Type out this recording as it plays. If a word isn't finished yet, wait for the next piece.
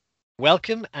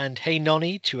Welcome and hey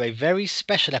nonny to a very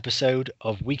special episode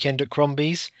of Weekend at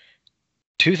Crombie's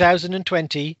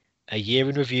 2020, a year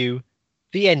in review,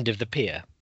 the end of the pier.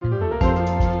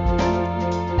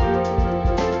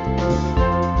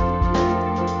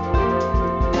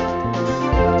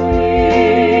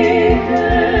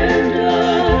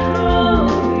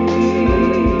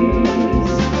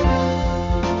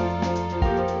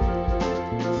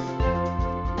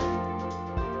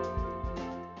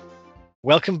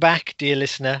 Welcome back, dear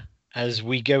listener, as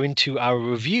we go into our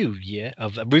review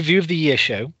of the year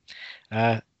show.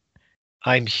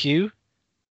 I'm Hugh.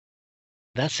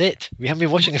 That's it. We haven't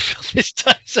been watching a film this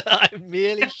time, so I'm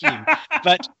merely Hugh.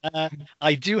 But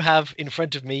I do have in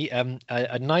front of me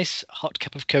a nice hot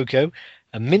cup of cocoa,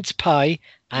 a mince pie,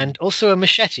 and also a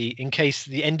machete in case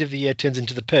the end of the year turns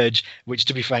into the purge, which,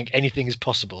 to be frank, anything is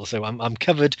possible. So I'm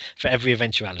covered for every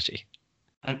eventuality.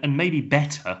 And maybe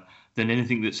better than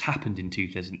anything that's happened in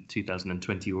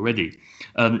 2020 already.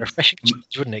 Refreshing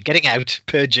change, wouldn't it? Getting out,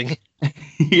 purging.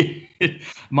 Yeah.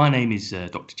 My name is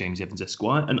Dr. James Evans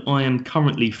Esquire, and I am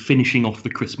currently finishing off the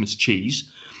Christmas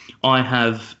cheese. I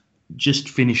have just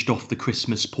finished off the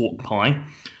Christmas pork pie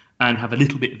and have a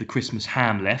little bit of the Christmas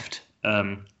ham left.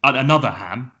 Another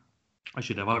ham. I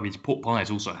should have. Pork pie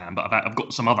is also ham, but I've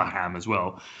got some other ham as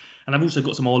well. And I've also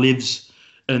got some olives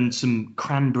and some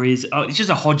cranberries. It's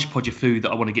just a hodgepodge of food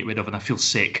that I want to get rid of, and I feel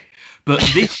sick. But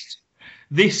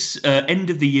this end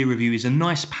of the year review is a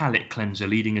nice palate cleanser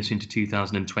leading us into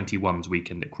 2021's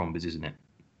Weekend at Crombie's, isn't it?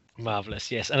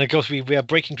 Marvellous, yes. And of course, we are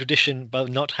breaking tradition by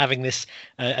not having this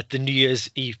at the New Year's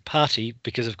Eve party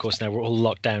because, of course, now we're all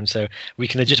locked down. So we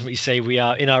can legitimately say we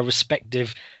are in our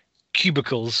respective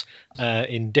cubicles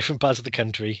in different parts of the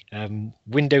country,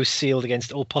 windows sealed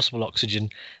against all possible oxygen,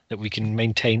 that we can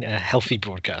maintain a healthy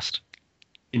broadcast.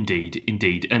 Indeed.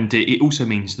 And it also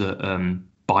means that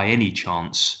by any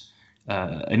chance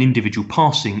an individual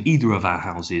passing either of our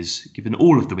houses, given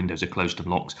all of the windows are closed and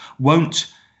locked,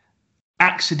 won't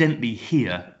accidentally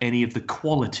hear any of the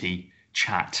quality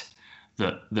chat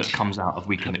that comes out of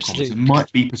Weekend at Crombie's and might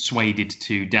be persuaded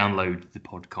to download the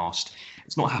podcast.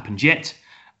 It's not happened yet.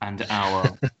 And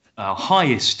our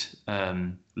highest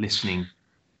listening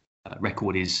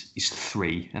record is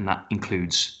 3, and that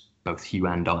includes both Hugh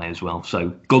and I as well. So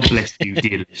God bless you,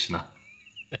 dear listener.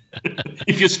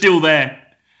 If you're still there,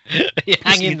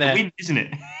 hang in there, wind, isn't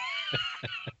it?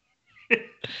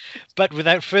 But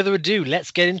without further ado,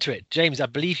 let's get into it. James, I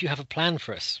believe you have a plan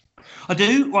for us. I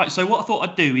do. Right. So what I thought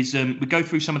I'd do is we go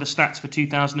through some of the stats for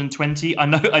 2020. I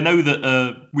know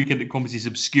that Weekend at Crombie's is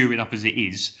obscure enough as it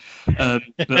is,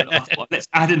 but I thought, let's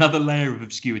add another layer of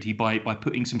obscurity by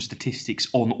putting some statistics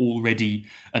on already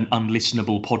an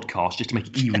unlistenable podcast, just to make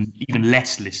it even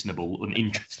less listenable and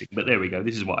interesting. But there we go.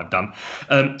 This is what I've done.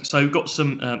 So we've got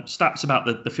some stats about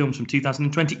the films from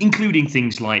 2020, including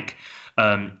things like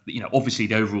obviously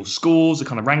the overall scores, the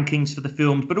kind of rankings for the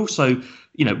films, but also,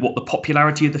 what the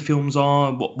popularity of the films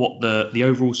are, what the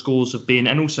overall scores have been,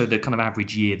 and also the kind of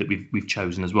average year that we've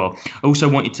chosen as well. I also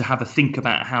wanted to have a think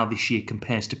about how this year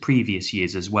compares to previous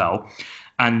years as well.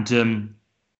 And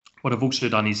what I've also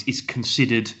done is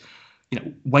considered,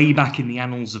 way back in the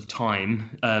annals of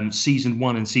time, season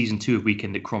 1 and season 2 of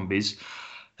Weekend at Crombie's.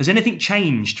 Has anything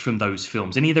changed from those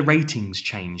films? Any of the ratings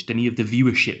changed? Any of the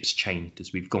viewerships changed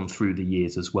as we've gone through the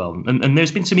years as well? And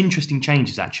there's been some interesting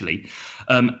changes, actually.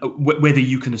 Whether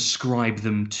you can ascribe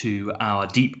them to our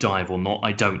deep dive or not,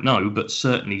 I don't know. But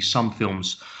certainly some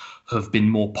films have been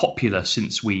more popular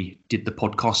since we did the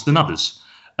podcast than others.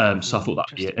 So I thought that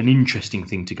would be an interesting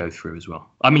thing to go through as well.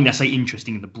 I mean, I say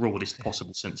interesting in the broadest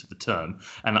possible sense of the term.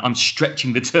 And I'm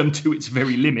stretching the term to its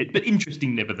very limit, but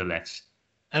interesting nevertheless.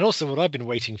 And also what I've been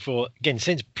waiting for, again,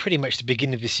 since pretty much the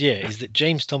beginning of this year, is that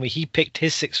James told me he picked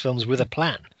his 6 films with a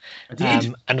plan. I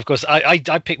did. And of course, I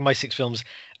picked my 6 films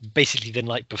basically the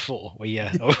night before, or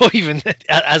even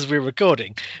as we're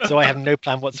recording. So I have no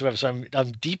plan whatsoever. So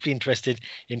I'm deeply interested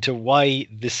into why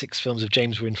the 6 films of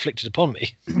James were inflicted upon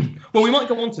me. Well, we might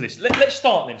go on to this. Let's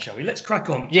start then, shall we? Let's crack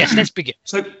on. Yes, let's begin.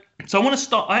 So I want to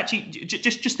start. I actually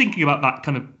just thinking about that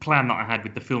kind of plan that I had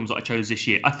with the films that I chose this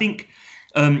year. I think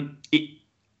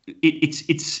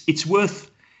it's worth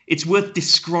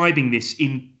describing this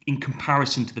in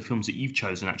comparison to the films that you've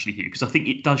chosen, actually, Hugh, because I think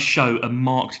it does show a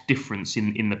marked difference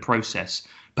in the process.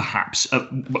 Perhaps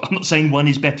I'm not saying one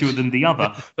is better than the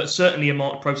other, but certainly a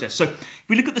marked process. So if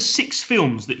we look at the 6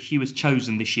 films that Hugh has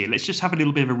chosen this year, let's just have a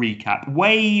little bit of a recap.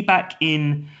 Way back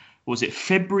in,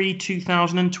 February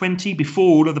 2020, before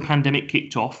all of the pandemic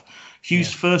kicked off,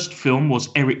 Hugh's first film was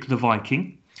Eric the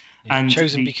Viking. And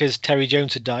chosen because Terry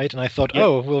Jones had died, and I thought,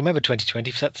 we'll remember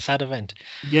 2020 for that sad event.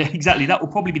 Yeah, exactly. That will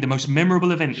probably be the most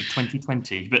memorable event of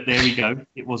 2020. But there we go.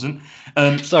 It wasn't.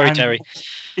 Sorry, Terry.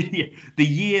 Yeah, the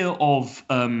year of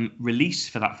release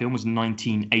for that film was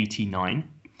 1989.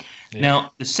 Yeah.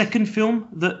 Now, the second film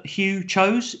that Hugh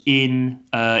chose in,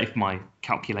 if my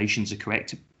calculations are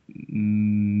correct,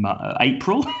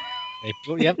 April.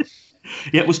 April, yep.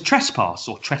 Yeah, it was Trespass,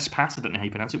 I don't know how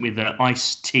you pronounce it, with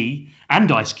Ice-T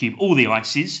and Ice Cube, all the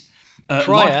ices.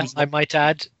 Prior, I might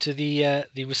add, to the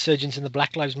resurgence in the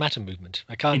Black Lives Matter movement.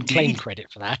 I can't claim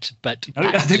credit for that, but no,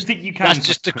 I don't think you can. That's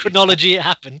just the chronology it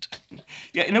happened.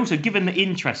 Yeah, and also, given that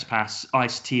in Trespass,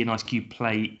 Ice-T and Ice Cube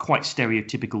play quite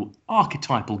stereotypical,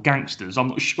 archetypal gangsters, I'm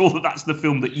not sure that that's the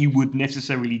film that you would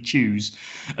necessarily choose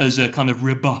as a kind of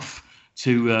rebuff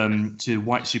to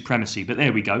white supremacy. But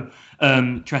there we go.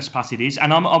 Trespass it is.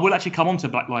 And I will actually come on to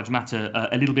Black Lives Matter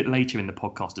a little bit later in the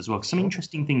podcast as well, because some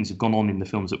interesting things have gone on in the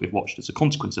films that we've watched as a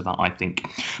consequence of that, I think.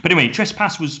 But anyway,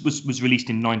 Trespass was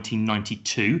released in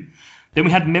 1992. Then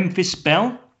we had Memphis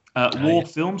Belle, war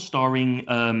film starring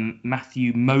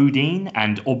Matthew Modine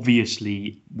and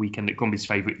obviously Weekend at Crombie's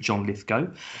favourite John Lithgow.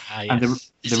 Yes. And the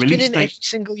it's release been in date, every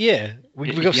single year.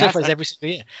 We go so far as every single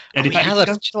year. And if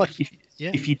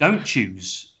you don't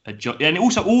choose a John, and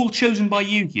also all chosen by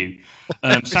you, Hugh.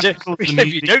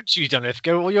 If you don't choose John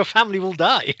Lithgow, well, your family will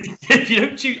die. If you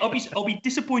don't choose, I'll be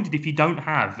disappointed if you don't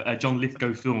have a John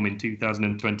Lithgow film in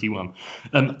 2021.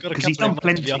 Because he's done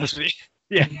plenty. To be honest with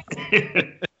you. Yeah.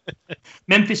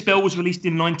 Memphis Belle was released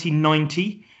in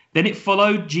 1990. Then it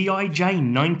followed G.I.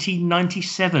 Jane,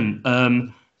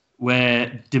 1997,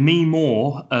 where Demi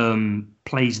Moore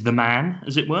plays the man,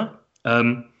 as it were,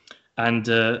 and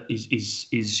is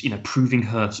proving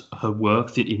her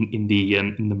worth in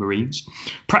the Marines.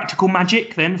 Practical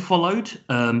Magic then followed.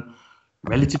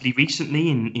 Relatively recently,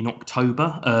 in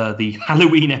October, the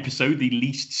Halloween episode, the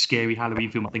least scary Halloween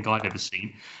film I think I've ever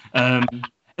seen. And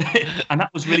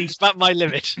that was released. It's about my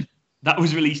limit. That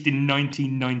was released in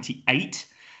 1998.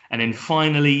 And then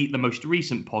finally, the most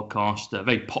recent podcast, a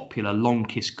very popular Long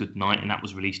Kiss Goodnight, and that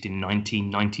was released in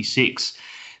 1996.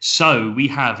 So we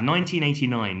have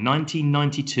 1989,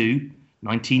 1992,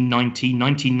 1990,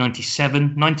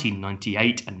 1997,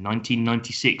 1998, and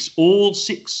 1996. All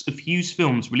 6 of Hugh's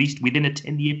films released within a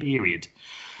 10-year period.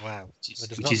 Wow, which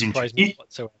is interesting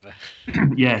whatsoever.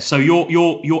 Yeah, so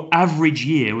your average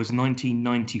year was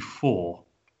 1994.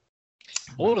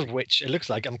 All of which, it looks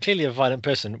like, I'm clearly a violent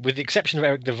person, with the exception of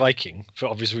Eric the Viking, for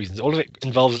obvious reasons. All of it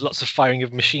involves lots of firing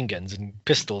of machine guns and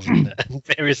pistols and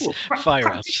various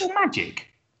firearms. Practical magic?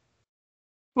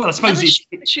 Well, I suppose it's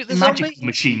magic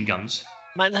machine guns.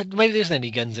 Maybe there isn't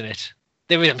any guns in it.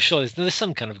 I'm sure there's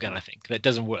some kind of gun, I think, that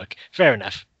doesn't work. Fair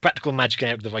enough. Practical magic and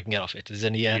Eric the Viking get off it. There's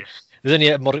only a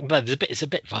modern. It's a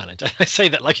bit violent. I say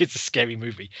that like it's a scary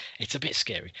movie. It's a bit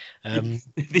scary.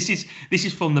 This is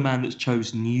from the man that's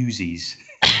chose Newsies.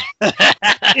 And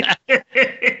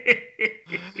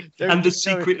The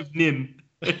Secret of Nim.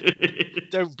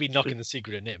 Don't be knocking The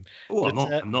Secret of Nim. Oh,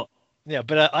 I'm not. Yeah,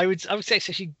 but I would say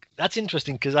actually that's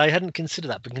interesting because I hadn't considered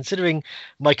that. But considering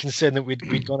my concern that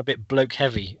we'd gone a bit bloke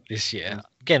heavy this year,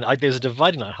 again, there's a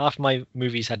dividing line. Half my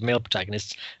movies had male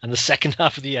protagonists, and the second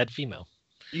half of the year had female.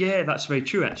 Yeah, that's very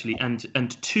true, actually.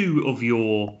 And 2 of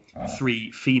your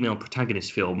 3 female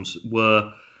protagonist films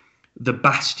were the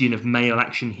bastion of male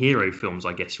action hero films,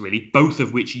 I guess, really. Both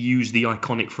of which use the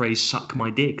iconic phrase "suck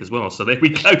my dick" as well. So there we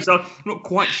go. So I'm not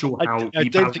quite sure how I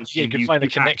don't think you can find a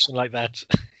connection like that.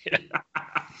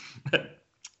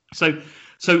 So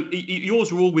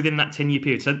yours were all within that 10-year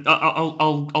period. So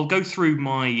I'll go through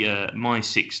my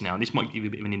 6 now. This might give you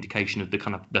a bit of an indication of the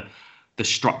kind of the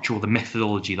structure or the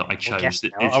methodology that I chose.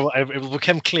 It will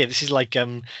become clear. This is like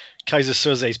Kaiser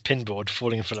Soze's pinboard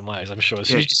falling in front of my eyes, I'm sure. As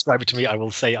soon as you describe it to me, I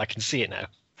will say I can see it now.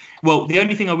 Well, the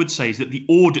only thing I would say is that the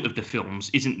order of the films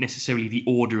isn't necessarily the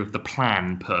order of the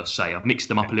plan per se. I've mixed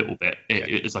them up a little bit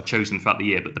as I've chosen throughout the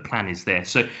year, but the plan is there.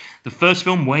 So the first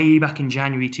film, way back in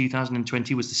January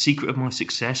 2020, was The Secret of My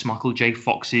Success, Michael J.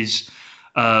 Fox's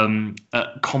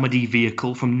comedy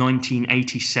vehicle from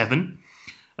 1987.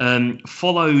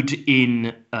 Followed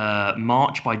in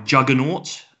March by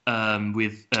Juggernaut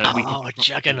with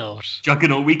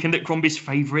Juggernaut, Weekend at Crombie's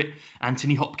favourite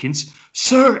Anthony Hopkins,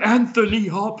 Sir Anthony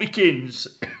Hopkins.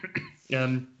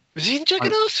 Was he in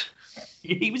Juggernaut?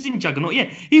 He was in Juggernaut. Yeah,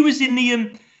 he was in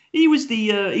the he was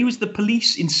the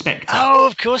police inspector. Oh,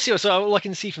 of course he was. So all I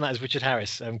can see from that is Richard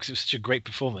Harris because it was such a great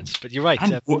performance. But you're right.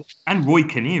 And Roy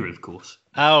Kinnear, of course.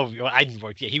 Oh, I didn't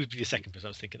Roy. Yeah, he would be the second person I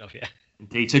was thinking of. Yeah.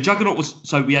 Indeed. So Juggernaut was.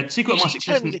 So we had Secret of My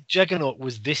Success. Juggernaut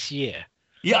was this year.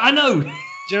 Yeah, I know.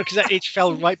 you know, because it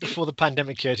fell right before the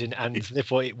pandemic curtain, and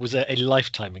therefore it was a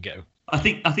lifetime ago.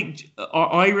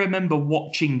 I remember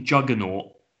watching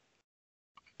Juggernaut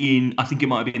I think it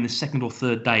might have been the second or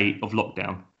third day of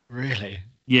lockdown. Really?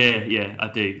 Yeah, I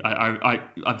do.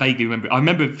 I vaguely remember. I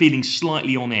remember feeling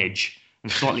slightly on edge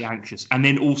and slightly anxious, and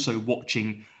then also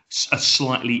watching a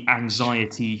slightly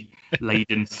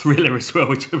anxiety-laden thriller as well,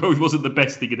 which wasn't the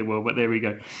best thing in the world. But there we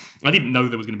go. I didn't know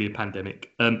there was going to be a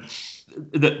pandemic.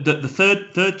 The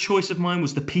third choice of mine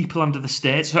was The People Under the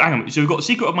Stairs. So hang on. So we've got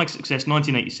Secret of My Success,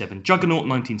 1987, Juggernaut,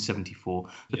 1974,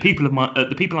 The People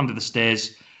Under the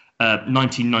Stairs,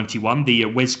 1991, the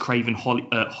Wes Craven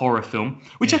horror film,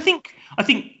 which I think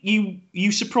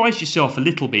you surprised yourself a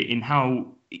little bit in how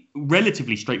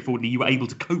relatively straightforwardly you were able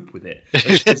to cope with it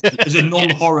as a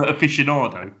non-horror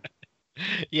aficionado.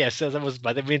 Yeah, so that was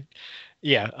bad. I mean,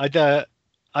 yeah,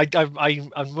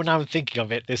 when I'm thinking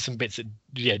of it, there's some bits that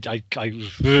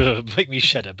make me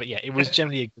shudder. But yeah, it was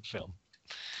generally a good film.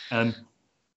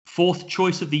 Fourth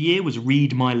choice of the year was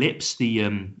Read My Lips,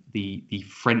 the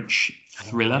French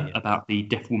thriller about the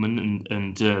deaf woman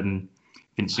and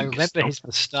Vincent I remember Cassel. his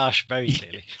moustache very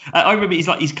clearly. I remember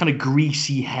his kind of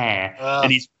greasy hair and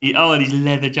his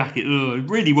leather jacket.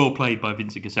 Really well played by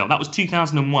Vincent Cassel. That was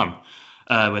 2001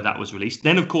 where that was released.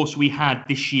 Then, of course, we had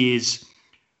this year's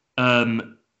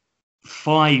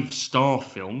 5-star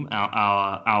film,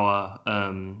 our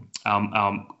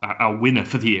winner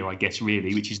for the year, I guess,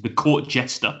 really, which is The Court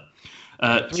Jester.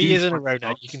 3 years in a row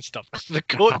now, you can stop. The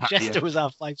Court Jester was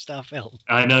our 5-star film.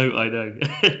 I know.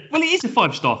 Well, it is a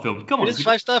 5-star film. Come on. It is a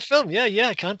 5-star film. Yeah,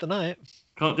 I can't deny it.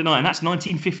 Can't deny it. And that's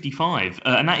 1955.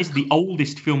 And that is the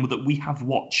oldest film that we have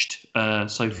watched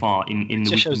so far in the week.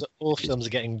 It just shows that all films are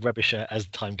getting rubbisher as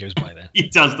time goes by there.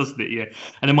 It does, doesn't it? Yeah.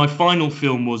 And then my final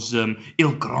film was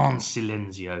Il Gran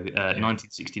Silenzio,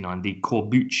 1969, the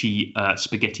Corbucci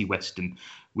spaghetti western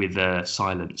with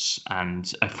Silence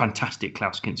and a fantastic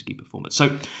Klaus Kinski performance.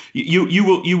 So you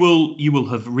will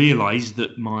have realised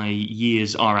that my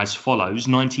years are as follows: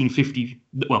 the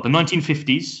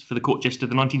 1950s for The Court Jester,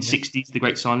 the 1960s The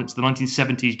Great Silence, the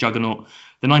 1970s Juggernaut,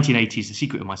 the 1980s The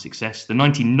Secret of My Success, the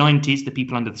 1990s The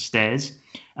People Under the Stairs,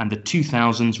 and the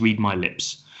 2000s Read My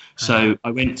Lips. So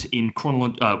I went in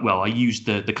chronological. I used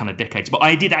the kind of decades, but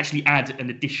I did actually add an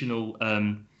additional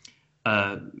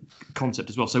concept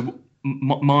as well. So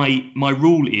my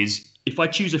rule is, if I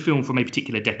choose a film from a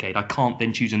particular decade, I can't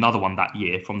then choose another one that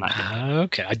year from that decade.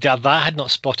 Okay, that I had not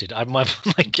spotted. My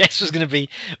guess was going to be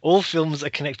all films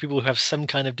that connect people who have some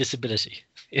kind of disability.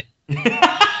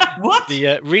 What?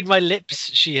 The Read My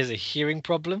Lips, she has a hearing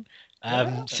problem.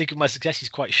 Secret of My Success, he's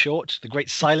quite short. The Great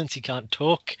Silence, he can't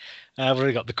talk. What have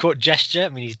we got? The Court Gesture, I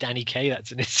mean, he's Danny Kaye.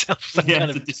 That's in itself some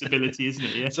kind of a disability, isn't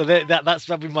it? Yeah. So that's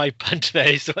probably my punt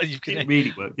there. So it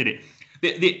really worked, did it?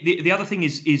 The other thing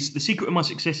is The Secret of My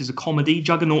Success is a comedy.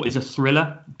 Juggernaut is a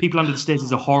thriller. People Under the Stairs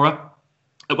is a horror.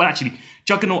 Well, actually,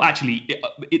 Juggernaut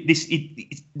it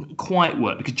didn't quite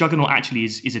work, because Juggernaut actually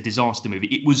is a disaster movie.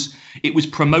 It was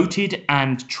promoted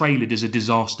and trailered as a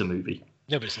disaster movie.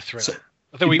 No, but it's a thriller.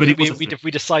 I think we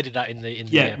decided that in the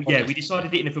we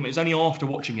decided it in the film. It was only after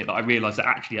watching it that I realised that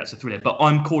actually that's a thriller. But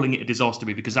I'm calling it a disaster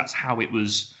movie because that's how it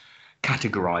was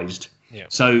categorised. Yeah.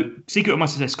 So, Secret of My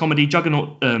Success, comedy;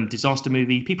 Juggernaut, disaster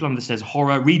movie; People Under the Stairs,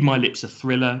 horror; Read My Lips, a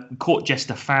thriller; Court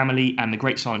Jester, family; and The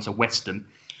Great Silence, a western.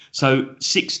 So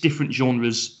 6 different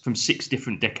genres from 6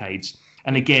 different decades.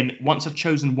 And again, once I've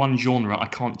chosen one genre, I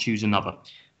can't choose another.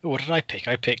 What did I pick?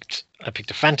 I picked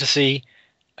a fantasy,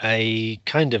 a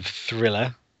kind of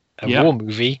thriller, war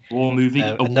movie,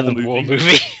 another war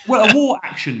movie. Well, a war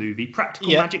action movie,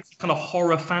 practical magic, kind of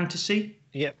horror fantasy.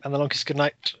 Yep, and The Longest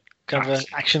Goodnight, kind of an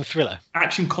action thriller.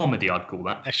 Action comedy, I'd call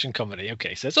that. Action comedy.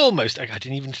 Okay, so it's almost. I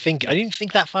didn't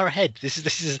think that far ahead. This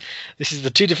is the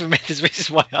 2 different methods. This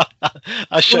is why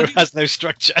our show has no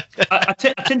structure. I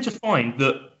tend to find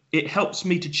that it helps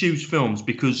me to choose films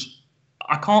because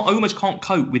I almost can't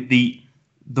cope with the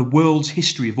world's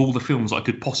history of all the films I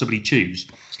could possibly choose.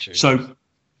 So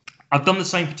I've done the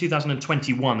same for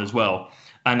 2021 as well.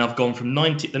 And I've gone from the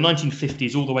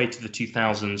 1950s all the way to the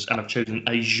 2000s, and I've chosen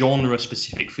a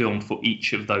genre-specific film for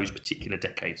each of those particular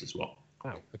decades as well.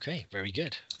 Wow, okay, very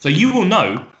good. So you will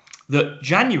know that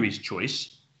January's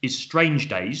choice is Strange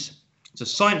Days. It's a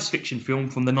science fiction film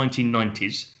from the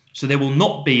 1990s. So there will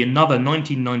not be another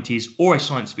 1990s or a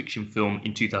science fiction film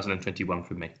in 2021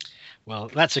 from me.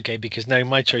 Well, that's okay, because knowing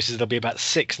my choices, there'll be about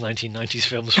 6 1990s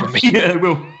films from me. Yeah, there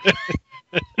will.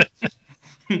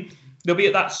 They'll be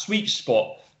at that sweet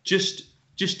spot, just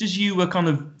as you were kind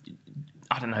of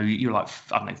I don't know, you're like,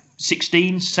 I don't know,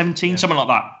 16, 17, something like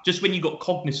that. Just when you got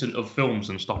cognizant of films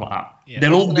and stuff like that. Yeah.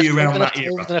 They'll all be around that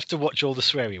era. Old enough to watch all the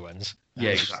sweary ones.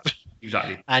 Yeah,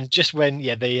 exactly. And just when,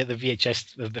 the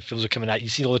VHS of the films were coming out, you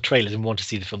see all the trailers and want to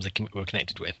see the films they were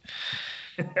connected with.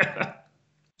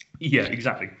 Yeah,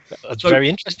 exactly. That's very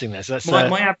interesting. There. So that's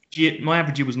my average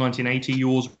year was 1980.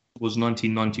 Yours was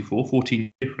 1994.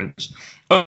 14 difference.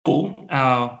 Our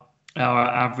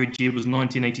average year was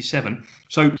 1987.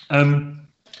 So,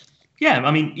 yeah,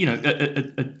 I mean,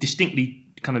 a distinctly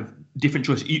kind of different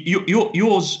choice. Your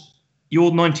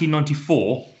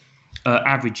 1994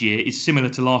 average year is similar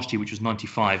to last year, which was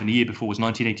 95, and the year before was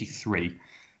 1983.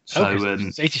 So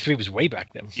 83 was way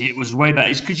back then. It was way back.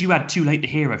 It's because you had Too Late to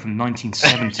Hero from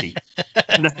 1970.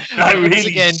 Once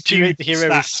again, Too Late to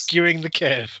Hero is skewing the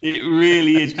curve. It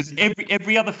really is, because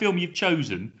every other film you've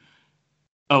chosen,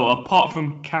 apart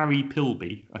from Carrie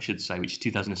Pilby, I should say, which is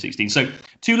 2016. So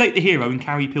Too Late to Hero and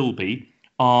Carrie Pilby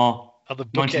are the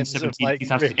 1970,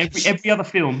 2000. Every other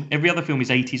film is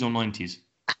 80s or 90s.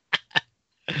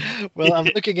 Well, I'm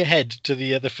looking ahead to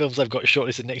the films I've got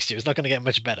shortlisted next year. It's not going to get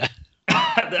much better.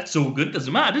 That's all good.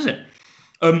 Doesn't matter, does it?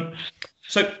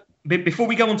 So before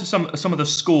we go on to some of the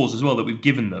scores as well that we've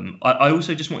given them, I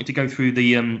also just wanted to go through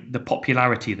the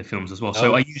popularity of the films as well.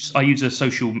 So I use a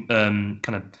social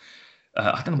kind of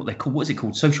I don't know what they're called. What is it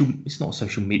called? It's not a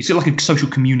social media. It's like a social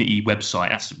community website.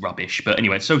 That's rubbish. But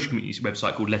anyway, a social community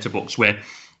website called Letterboxd, where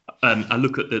I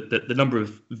look at the number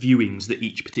of viewings that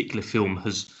each particular film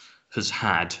has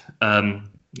had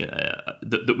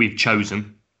that we've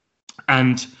chosen,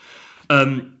 and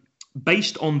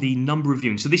based on the number of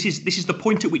viewings. So this is the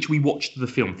point at which we watched the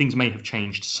film. Things may have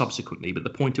changed subsequently, but the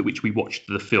point at which we watched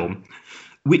the film.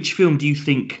 Which film do you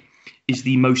think is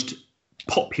the most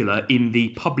popular in the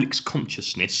public's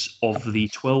consciousness of the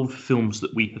 12 films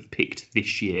that we have picked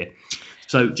this year?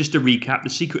 So just to recap: The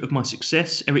Secret of My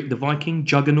Success, Eric the Viking,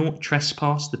 Juggernaut,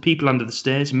 Trespass, The People Under the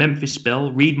Stairs, Memphis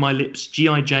Belle, Read My Lips,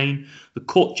 G.I. Jane, The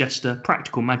Court Jester,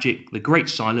 Practical Magic, The Great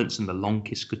Silence, and The Long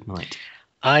Kiss Goodnight.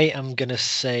 I am going to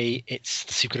say it's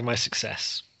The Secret of My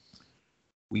Success.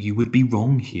 Well, you would be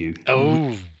wrong, Hugh.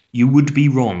 Oh. You would be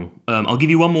wrong. I'll give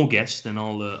you one more guess, then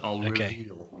I'll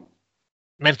reveal.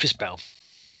 Memphis Belle.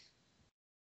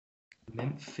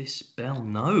 Memphis Belle,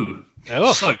 no.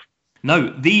 Oh. So,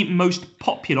 no, the most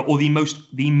popular or the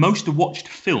most watched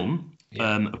film,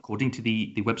 according to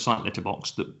the website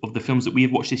Letterboxd, of the films that we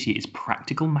have watched this year is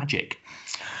Practical Magic,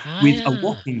 with a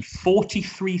whopping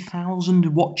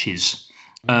 43,000 watches.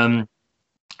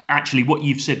 Actually, what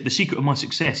you've said, The Secret of My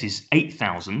Success is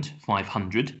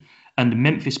 8,500, and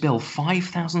Memphis Belle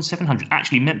 5,700.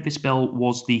 Actually, Memphis Belle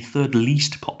was the third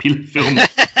least popular film.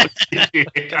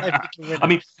 I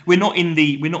mean, we're not in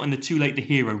the Too Late to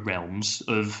Hero realms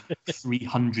of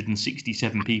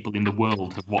 367 people in the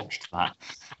world have watched that.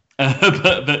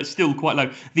 But still quite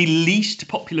low. The least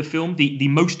popular film, the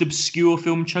most obscure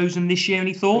film chosen this year.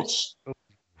 Any thoughts?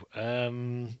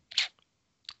 No,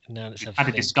 let's have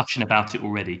a discussion about it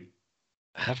already.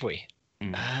 Have we?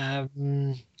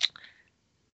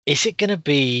 Is it going to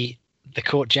be The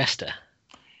Court Jester?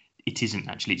 It isn't,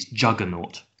 actually. It's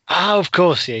Juggernaut. Oh, of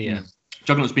course. Yeah.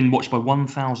 Juggernaut's been watched by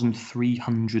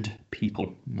 1,300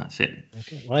 people, and that's it.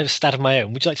 Okay. Well, I have a stat of my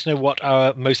own. Would you like to know what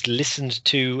our most listened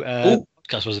to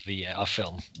podcast was of the year, our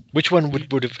film? Which one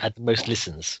would have had the most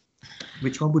listens?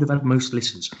 Which one would have had most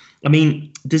listens? I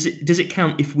mean, does it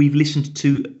count if we've listened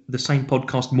to the same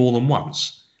podcast more than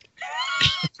once?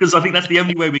 Because I think that's the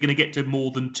only way we're going to get to more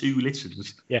than 2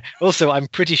 listens. Yeah. Also, I'm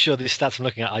pretty sure the stats I'm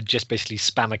looking at are just basically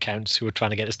spam accounts who are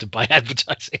trying to get us to buy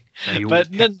advertising.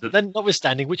 But then,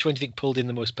 notwithstanding, which one do you think pulled in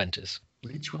the most punters?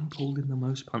 Which one pulled in the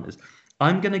most punters?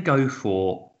 I'm going to go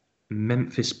for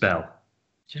Memphis Belle.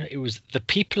 Do you know, it was The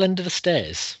People Under the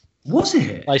Stairs. Was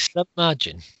it? By some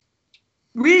margin.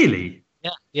 Really?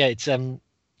 Yeah.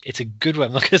 It's a good one.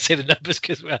 I'm not going to say the numbers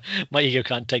because my ego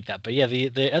can't take that. But yeah,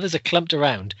 the others are clumped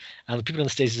around, and The People on the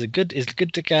Stairs is good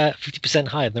to get 50%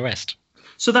 higher than the rest.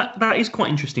 So that is quite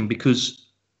interesting because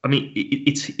I mean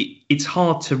it's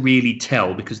hard to really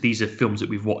tell because these are films that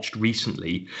we've watched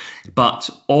recently. But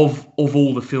of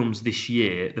all the films this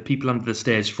year, The People Under the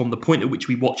Stairs, from the point at which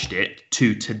we watched it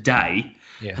to today,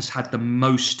 has had the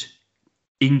most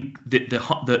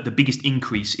the biggest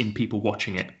increase in people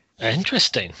watching it.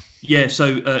 Interesting. Yeah,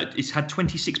 so it's had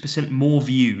 26% more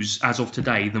views as of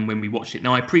today than when we watched it.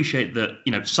 Now, I appreciate that,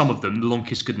 some of them, The Long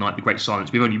Kiss Goodnight, The Great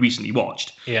Silence, we've only recently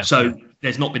watched. Yeah. So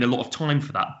there's not been a lot of time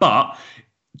for that. But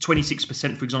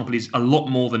 26%, for example, is a lot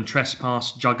more than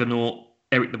Trespass, Juggernaut,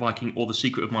 Eric the Viking, or The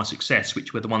Secret of My Success,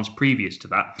 which were the ones previous to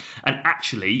that. And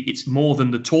actually, it's more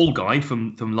than The Tall Guy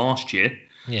from last year.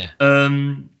 Yeah.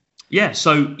 Yeah,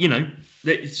 so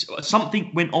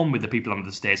something went on with the people under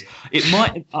the stairs. It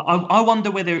might. I wonder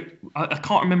whether I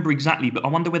can't remember exactly, but I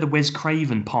wonder whether Wes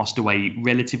Craven passed away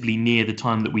relatively near the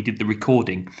time that we did the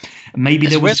recording. Maybe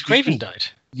there was Wes Craven died.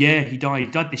 Yeah, he died.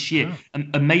 He died this year,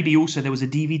 and maybe also there was a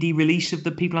DVD release of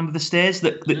the People Under the Stairs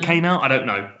that came out. I don't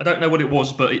know. I don't know what it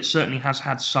was, but it certainly has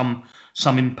had some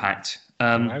impact.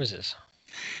 Roses.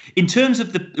 In terms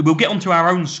of we'll get onto our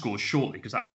own scores shortly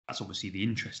because that's obviously the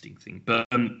interesting thing. But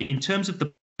in terms of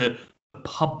the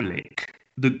public,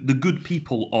 the good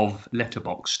people of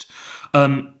Letterboxd,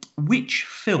 which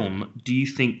film do you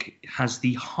think has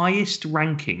the highest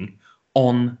ranking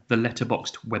on the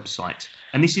Letterboxd website?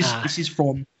 And this is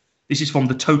from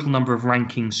the total number of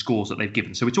ranking scores that they've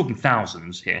given. So we're talking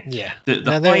thousands here. Yeah.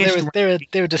 They're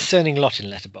a discerning lot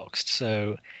in Letterboxd,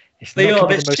 so it's not going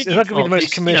to be the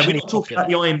most commercially we're not talking about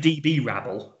the IMDb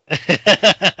rabble.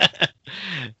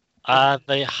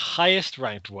 The highest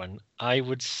ranked one, I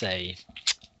would say,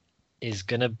 is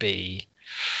going to be...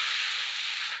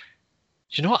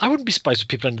 Do you know what? I wouldn't be surprised with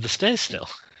People Under the Stairs still.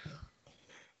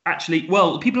 Actually,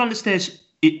 well, People Under the Stairs,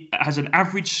 it has an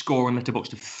average score on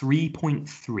Letterboxd of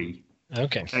 3.3.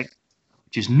 Okay.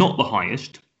 Which is not the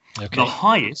highest. Okay. The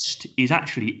highest is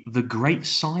actually The Great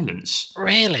Silence.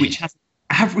 Really? Which has an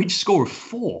average score of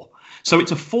 4. So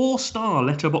it's a 4-star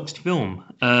Letterboxd film.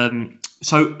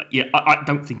 So yeah, I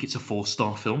don't think it's a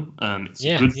 4-star film. It's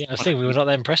I think we were not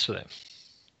that impressed with it.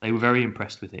 They were very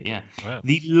impressed with it. Yeah. Wow.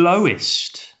 The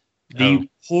lowest, the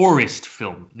poorest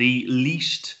film, the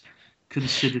least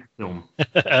considered film.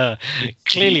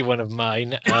 Clearly one of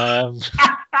mine.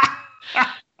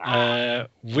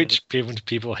 Which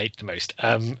people hate the most?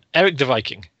 Eric the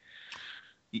Viking.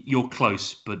 You're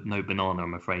close, but no banana,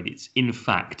 I'm afraid. It's in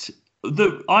fact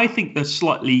I think the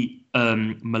slightly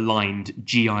maligned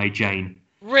G.I. Jane.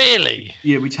 Really?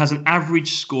 Yeah, which has an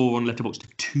average score on Letterboxd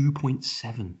of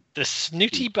 2.7. The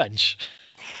snooty bunch.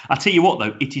 I'll tell you what,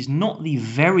 though, it is not the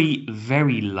very,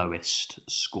 very lowest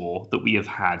score that we have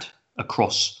had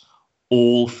across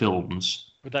all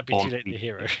films. Would that be Too Late the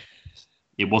Hero?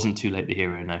 It wasn't Too Late the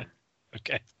Hero, no.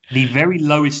 Okay. The very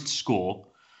lowest score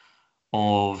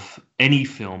of any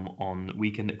film on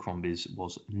Weekend at Crombie's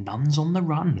was Nuns on the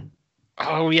Run.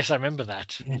 Oh, yes, I remember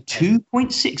that. Yeah,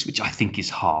 2.6, which I think is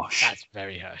harsh. That's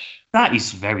very harsh. That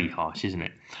is very harsh, isn't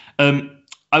it?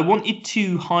 I wanted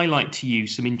to highlight to you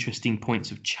some interesting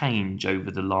points of change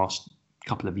over the last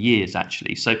couple of years,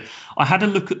 actually. So I had a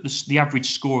look at the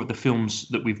average score of the films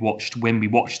that we've watched when we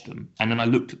watched them, and then I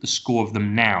looked at the score of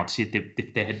them now to see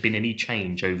if there had been any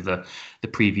change over the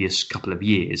previous couple of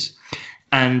years.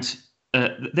 And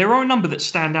there are a number that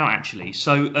stand out, actually.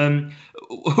 So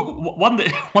one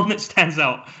that stands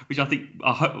out, which I think,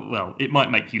 well, it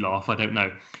might make you laugh. I don't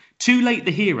know. Too Late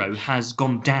the Hero has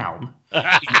gone down in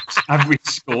its average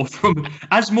score from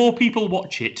as more people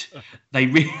watch it, they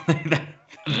rank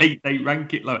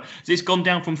it lower. So it's gone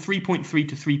down from 3.3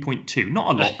 to 3.2.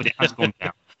 Not a lot, but it has gone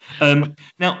down.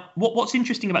 Now, what's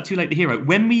interesting about Too Late the Hero,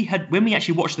 when we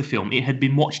actually watched the film, it had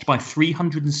been watched by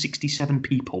 367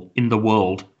 people in the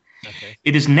world. Okay.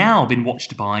 It has now been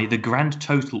watched by the grand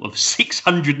total of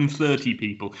 630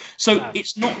 people. So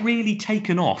It's not really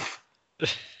taken off.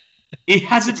 It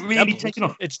hasn't really taken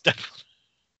off. It's doubled.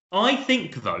 I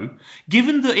think, though,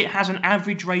 given that it has an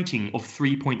average rating of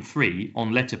 3.3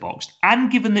 on Letterboxd,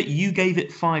 and given that you gave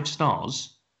it 5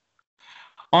 stars,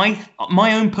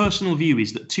 my own personal view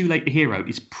is that Too Late the Hero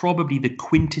is probably the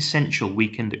quintessential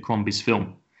Weekend at Crombie's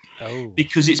film. Oh.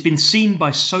 Because it's been seen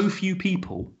by so few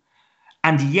people,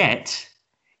 and yet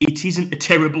it isn't a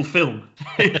terrible film.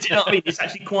 Do you know what I mean? It's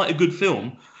actually quite a good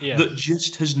film that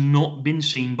just has not been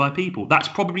seen by people. That's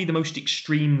probably the most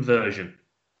extreme version.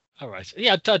 All right.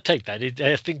 Yeah, I'd take that.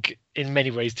 I think in many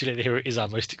ways, Too Late the Hero is our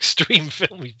most extreme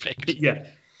film we've picked. Yeah.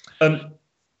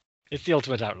 It's the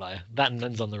ultimate outlier. That and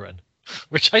Nuns on the Run,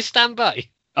 which I stand by.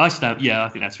 I think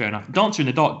that's fair enough. Dancer in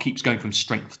the Dark keeps going from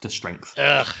strength to strength.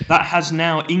 Ugh. That has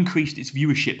now increased its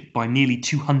viewership by nearly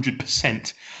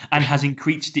 200% and has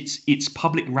increased its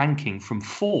public ranking from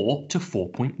 4 to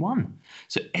 4.1.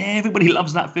 So everybody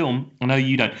loves that film. I know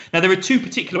you don't. Now, there are two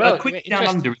particular... Quick Down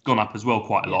Under has gone up as well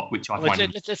quite a lot, which I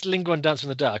find... Let's linger on Dancer in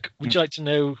the Dark. Would you like to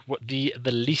know what the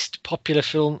least popular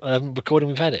film recording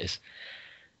we've had is?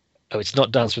 Oh, it's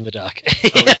not Dancer in the Dark. I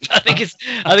think it's.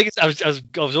 I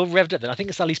was all revved up then. I think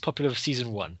it's our least popular of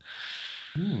season 1.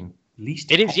 Least.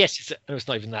 It is. Yes. It's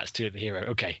not even that. It's Too Late the Hero.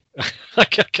 Okay. I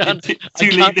can't.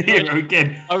 Too Late the Hero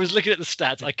again. I was looking at the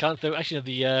stats. I can't.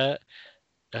 Actually,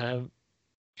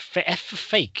 F for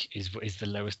Fake is the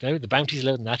lowest. No, The Bounty's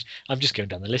lower than that. I'm just going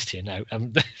down the list here now.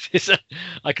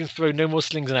 I can throw no more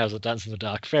slings and arrows at Dance in the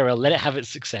Dark. Farewell. Let it have its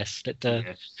success.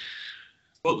 Yeah.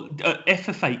 Well, F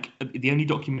for Fake, the only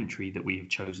documentary that we have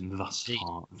chosen thus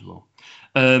far as well.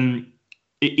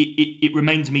 It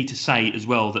remains me to say as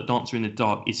well that Dancer in the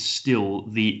Dark is still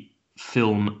the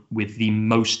film with the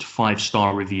most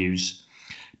 5-star reviews.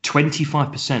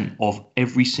 25% of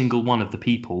every single one of the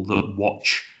people that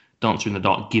watch Dancer in the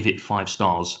Dark give it 5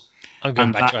 stars. I'm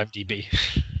going back to IMDb.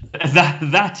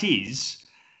 That is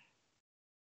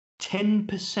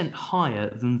 10% higher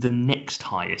than the next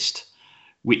highest,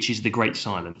 which is The Great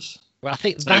Silence. Well, I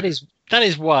think that is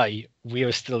why we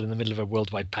are still in the middle of a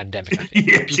worldwide pandemic. I think.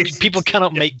 Yes, people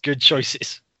cannot make good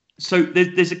choices. So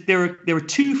there are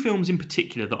 2 films in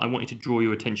particular that I wanted to draw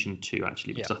your attention to,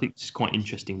 actually, because I think this is quite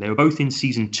interesting. They were both in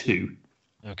season 2.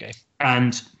 Okay.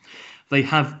 And they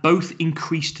have both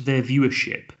increased their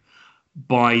viewership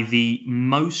by the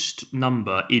most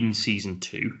number in season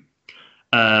 2.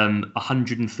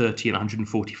 130 and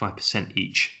 145%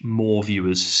 each more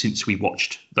viewers since we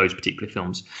watched those particular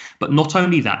films. But not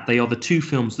only that, they are the 2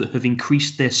 films that have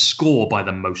increased their score by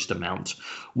the most amount.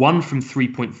 One from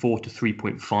 3.4 to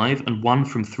 3.5 and one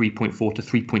from 3.4 to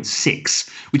 3.6,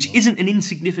 which isn't an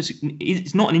insignificant.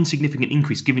 It's not an insignificant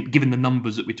increase given the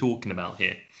numbers that we're talking about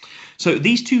here. So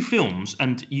these 2 films,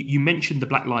 and you mentioned the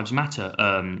Black Lives Matter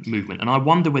movement, and I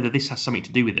wonder whether this has something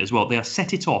to do with it as well. They are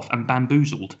Set It Off and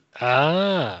Bamboozled.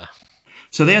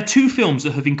 So they are 2 films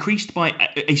that have increased by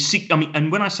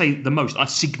and when I say the most,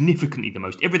 significantly the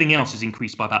most. Everything else has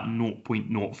increased by about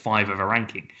 0.05 of a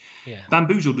ranking. Yeah.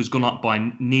 Bamboozled has gone up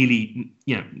by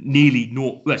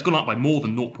it's gone up by more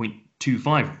than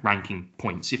 0.25 ranking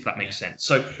points, if that makes sense.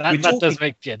 So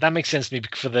that makes sense to me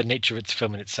for the nature of its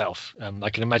film in itself. I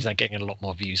can imagine that getting a lot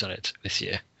more views on it this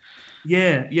year.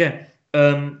 Yeah.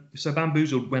 So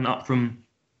Bamboozled went up from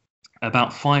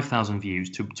about 5,000 views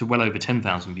to well over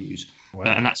 10,000 views. Wow.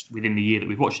 And that's within the year that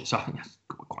we've watched it. So I think that's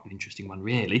quite an interesting one,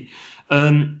 really.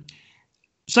 There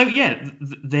we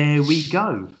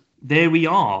go. There we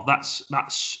are. That's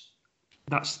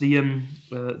the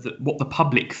what the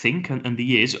public think and the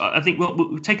years. I think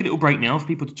we'll take a little break now for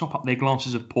people to top up their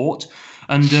glasses of port,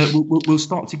 and we'll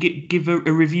start to give a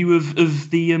review of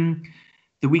the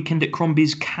Weekend at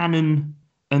Crombie's canon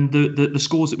and the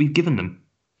scores that we've given them.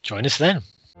 Join us then.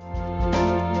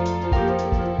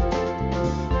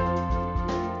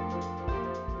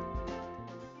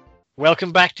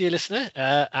 Welcome back, dear listener,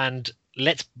 and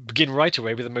let's begin right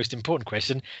away with the most important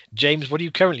question. James, what are you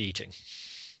currently eating?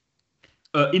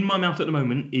 In my mouth at the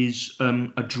moment is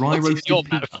a dry roasted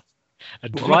peanut. A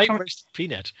dry roasted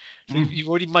peanut. So you've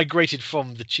already migrated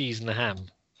from the cheese and the ham.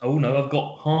 Oh no, I've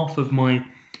got half of my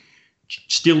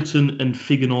Stilton and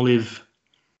fig and olive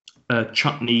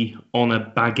chutney on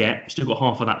a baguette. Still got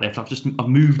half of that left. I've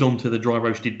moved on to the dry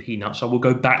roasted peanut, so I will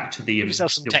go back to the. Give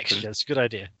yourself some texture. That's a good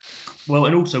idea. Well,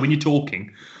 and also when you're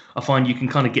talking, I find you can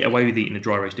kind of get away with eating the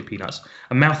dry roasted peanuts.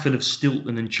 A mouthful of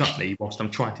Stilton and chutney whilst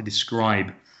I'm trying to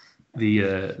describe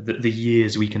the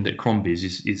year's Weekend at Crombie's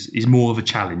is more of a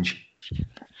challenge.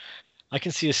 I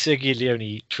can see a Sergio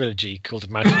Leone trilogy called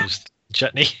Mouthfuls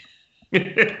Chutney.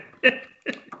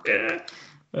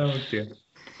 Oh dear.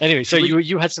 Anyway, so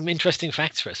you had some interesting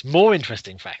facts for us. More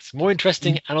interesting facts. More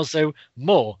interesting and also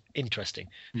more interesting.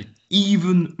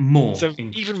 Even more. So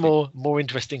even more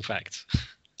interesting facts.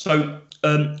 So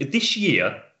this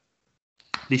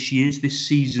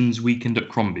season's Weekend at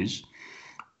Crombie's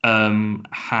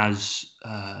has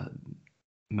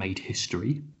made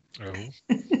history,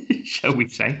 shall we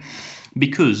say,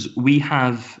 because we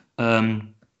have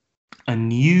a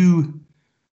new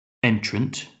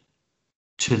entrant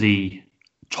to the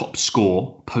top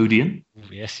score podium.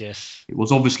 Yes. It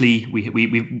was obviously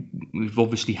we've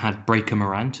obviously had Breaker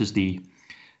Morant as the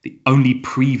only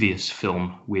previous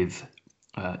film with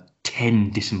 10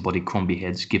 disembodied Crombie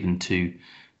heads given to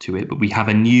it, but we have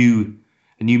a new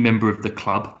member of the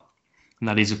club, and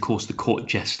that is of course the Court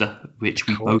Jester, which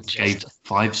we both gave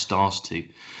 5 stars to.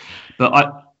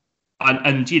 But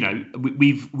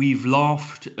we've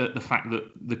laughed at the fact that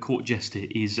the Court Jester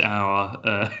is our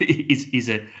is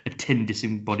a 10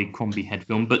 disembodied Crombie head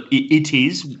film, but it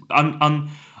is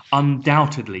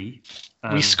undoubtedly.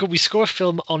 We score a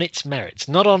film on its merits,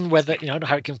 not on whether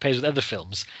how it compares with other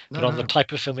films, but on the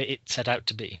type of film it set out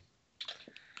to be.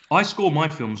 I score my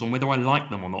films on whether I like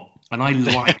them or not, and I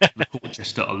like the Court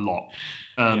Jester a lot.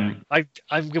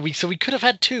 So we could have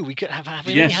had 2. We could have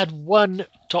only had 1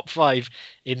 top 5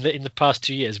 in the past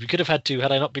 2 years. We could have had 2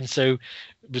 had I not been so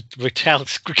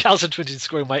recalcitrant in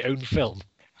scoring my own film.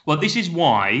 Well, this is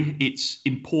why it's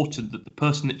important that the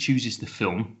person that chooses the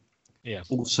film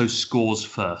also scores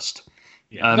first.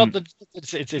 Yeah. Not that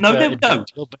it's no,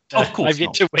 but of course I've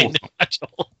yet to win at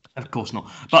all. Of course not.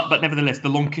 But nevertheless, The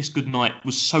Long Kiss Goodnight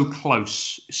was so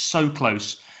close,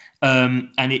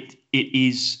 and it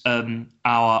is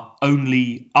our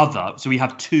only other. So we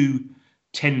have two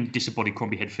 10 disembodied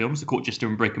Crombie Head films, The Court Jester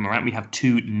and Breaker Morant. We have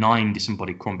two 9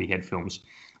 disembodied Crombie Head films,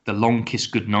 The Long Kiss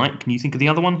Goodnight. Can you think of the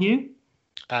other one, Hugh?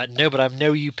 No, but I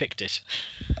know you picked it.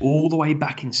 All the way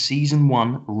back in season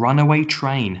 1, Runaway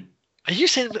Train. Are you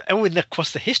saying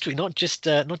across the history, not just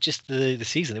the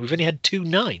season? We've only had 2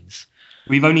 9s.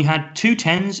 We've only had 2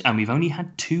 10s and we've only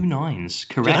had 2 9s.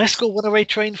 Correct. Did I score Runaway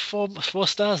Train 4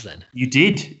 stars then? You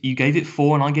did. You gave it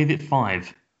 4 and I gave it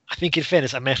 5. I think, in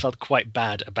fairness, I may have felt quite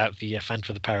bad about the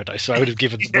Phantom of the Paradise, so I would have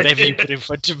given whatever you put in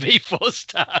front of me 4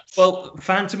 stars. Well,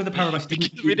 Phantom of the Paradise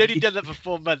didn't. We'd only done that for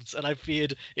 4 months, and I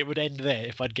feared it would end there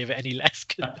if I'd give it any less.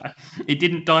 It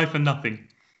didn't die for nothing.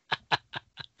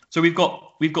 So we've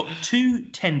got 2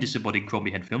 10 disembodied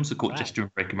Crombie Head films, The Court Jester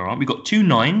and Breaker Morant. We've got 2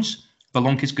 9s, The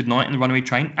Long Kiss Goodnight and The Runaway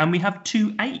Train, and we have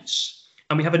 2 8s,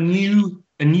 and we have a new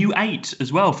 8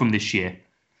 as well from this year,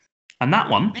 and that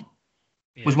one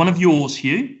was one of yours,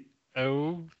 Hugh.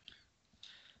 Oh.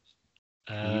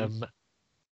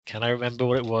 Can I remember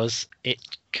what it was? It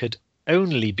could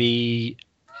only be.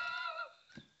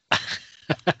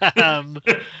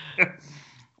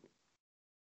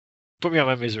 Put me out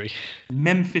of my misery.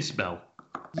 Memphis Belle.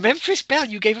 Memphis Belle?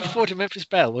 You gave a 4 to Memphis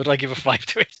Belle, or did I give a 5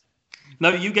 to it?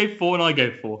 No, you gave 4 and I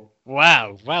gave 4.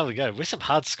 Wow, we go. We're some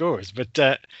hard scorers, but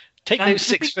take those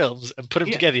 6 films and put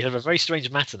them together. You have a very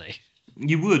strange matinee.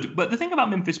 You would, but the thing about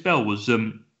Memphis Belle was,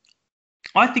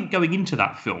 I think going into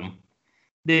that film,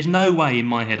 there's no way in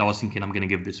my head I was thinking I'm going to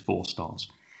give this 4 stars.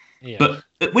 Yeah.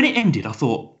 But when it ended, I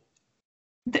thought,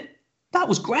 that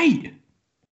was great.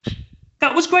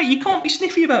 That was great. You can't be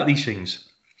sniffy about these things.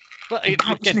 But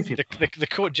again, the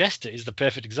Court Jester is the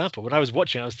perfect example. When I was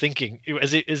watching, I was thinking,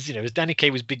 as Danny Kaye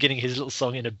was beginning his little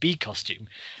song in a bee costume,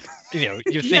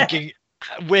 you're thinking,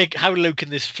 how low can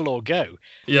this floor go?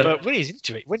 Yeah. But when he's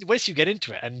into it, once you get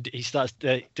into it and he starts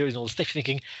doing all the stuff, you're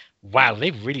thinking, wow,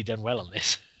 they've really done well on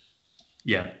this.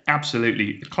 Yeah,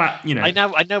 absolutely. I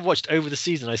now watched over the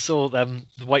season. I saw the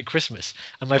White Christmas,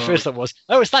 and my first thought was,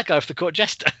 oh, it's that guy off the Court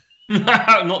Jester.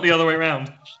 Not the other way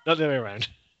around. Not the other way around.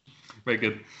 Very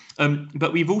good.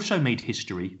 But we've also made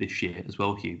history this year as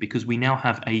well, Hugh, because we now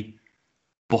have a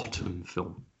bottom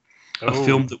film. A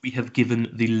film that we have given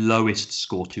the lowest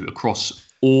score to across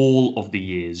all of the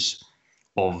years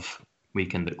of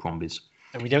Weekend at Crombie's.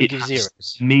 And we don't give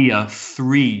zeros. Mere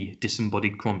 3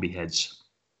 disembodied Crombie heads.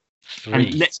 3.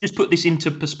 And let's just put this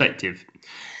into perspective.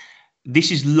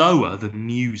 This is lower than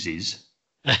Muses,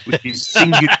 which is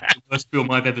singularly the worst film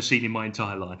I've ever seen in my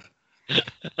entire life.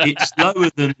 It's lower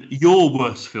than your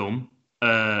worst film,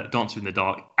 Dancer in the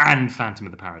Dark, and Phantom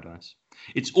of the Paradise.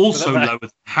 It's also lower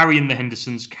than Harry and the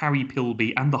Hendersons, Carrie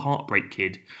Pilby, and The Heartbreak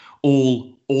Kid,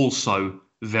 all also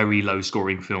very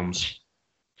low-scoring films.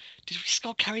 Did we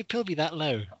score Carrie Pilby that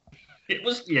low?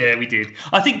 Yeah, we did.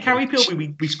 I think Carrie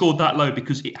Pilby we scored that low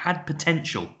because it had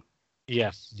potential.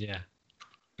 Yeah.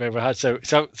 Very hard. So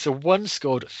one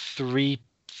scored 3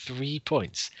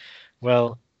 points.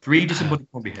 Well, 3 disembodied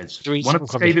Crombie heads. 3 one of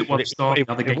us gave it 1 star.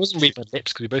 It wasn't Read My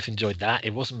Lips because we both enjoyed that.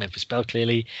 It wasn't Memphis Belle,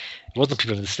 clearly. It wasn't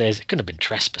People Under the Stairs. It couldn't have been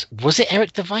Trespass. Was it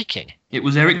Eric the Viking? It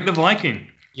was Eric the Viking.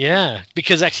 Yeah,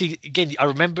 because actually, again, I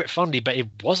remember it fondly, but it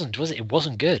wasn't, was it? It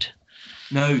wasn't good.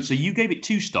 No, so you gave it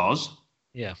 2 stars.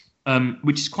 Yeah.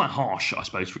 Which is quite harsh, I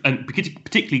suppose, and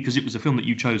particularly because it was a film that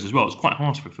you chose as well. It's quite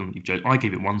harsh for a film that you chose. I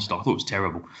gave it 1 star. I thought it was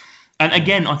terrible. And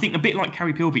again, I think a bit like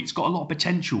Carrie Pilby, it's got a lot of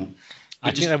potential. I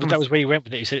think that was where you went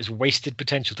with it. You said it's wasted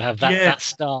potential to have that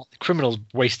star. Criminals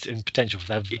wasted potential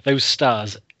to have those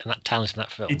stars and that talent in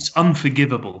that film. It's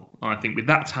unforgivable, I think. With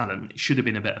that talent, it should have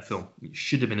been a better film.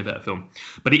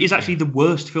 But it is actually the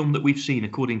worst film that we've seen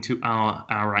according to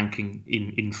our ranking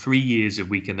in 3 years of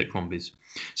Weekend at Crombie's.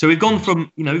 So we've gone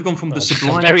from the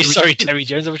sublime. I'm very sorry, Terry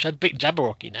Jones. I wish I'd picked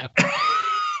Jabberwocky now.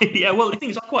 Yeah, well, the thing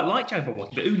is, I quite like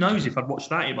Jabberwocky, but who knows if I'd watched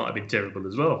that, it might have been terrible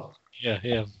as well.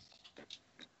 Yeah.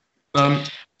 Well,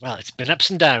 it's been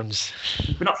ups and downs.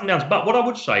 But what I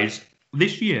would say is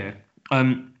this year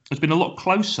has been a lot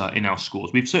closer in our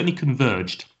scores. We've certainly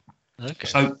converged. Okay.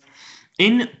 So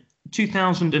in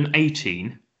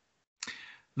 2018,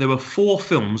 there were 4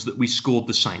 films that we scored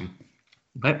the same.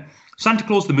 Okay, Santa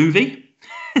Claus the movie,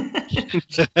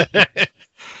 The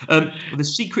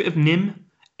Secret of Nim,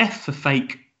 F for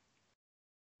Fake,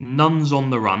 Nuns on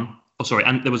the Run. Oh, sorry,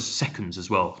 and there was Seconds as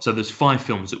well. So there's 5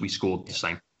 films that we scored the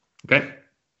same. Okay.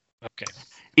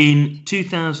 In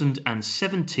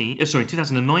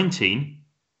 2019,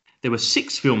 there were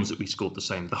 6 films that we scored the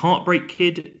same: The Heartbreak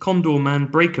Kid, Condor Man,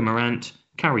 Breaker Morant,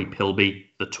 Carrie Pilby,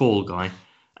 The Tall Guy,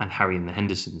 and Harry and the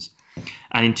Hendersons.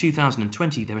 And in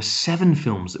 2020, there are 7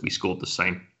 films that we scored the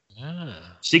same: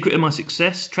 Secret of My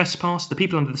Success, Trespass, The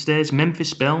People Under the Stairs,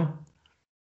 Memphis Belle,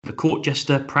 The Court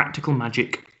Jester, Practical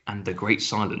Magic, and The Great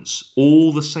Silence.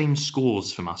 All the same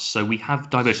scores from us. So we have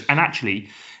diverse. And actually,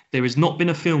 there has not been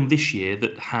a film this year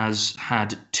that has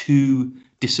had 2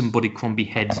 disembodied Crombie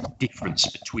heads difference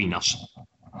between us.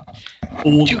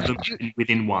 All of them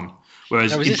within one.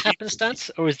 Whereas, now, is this happenstance,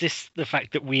 or is this the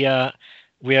fact that we are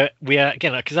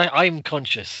again? Because I'm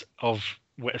conscious of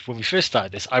when we first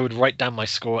started this, I would write down my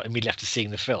score immediately after seeing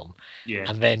the film,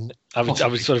 and then I would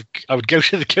go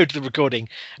to the recording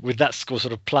with that score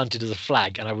sort of planted as a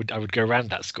flag, and I would go around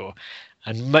that score.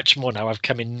 And much more now, I've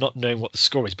come in not knowing what the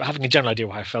score is, but having a general idea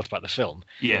of how I felt about the film.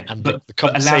 Yeah, and the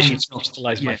conversation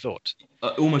crystallized my thought.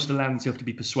 Almost allowing yourself to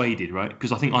be persuaded, right?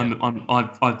 Because I think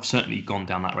I've certainly gone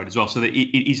down that road as well. So that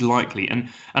it is likely,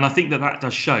 and I think that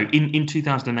does show. In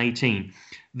 2018,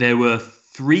 there were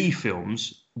 3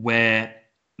 films where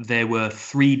there were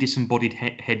 3 disembodied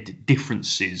head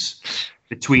differences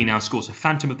between our scores. So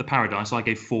Phantom of the Paradise, I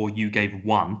gave 4, you gave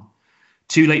 1.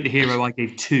 Too Late the Hero, I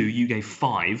gave 2, you gave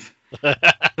 5.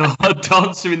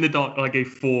 Dancer in the Dark, I gave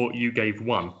 4, you gave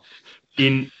 1.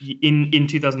 In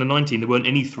 2019, there weren't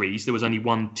any 3s. There was only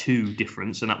 1-2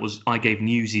 difference, and that was I gave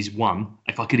Newsies 1.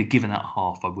 If I could have given that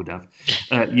half, I would have.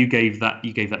 You gave that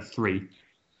 3.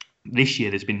 This year,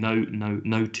 there's been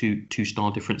no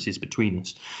two-star differences between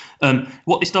us.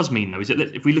 What this does mean, though, is that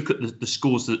if we look at the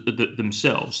scores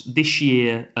themselves, this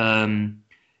year,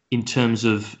 in terms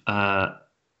of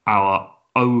our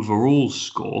overall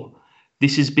score,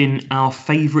 this has been our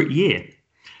favourite year.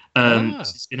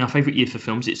 It's been our favourite year for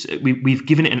films. We've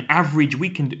given it an average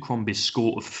Weekend at Crombie's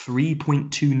score of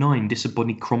 3.29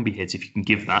 disembodied Crombie heads, if you can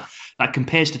give that. That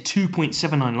compares to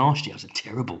 2.79 last year. It was a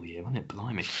terrible year, wasn't it?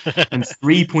 Blimey. And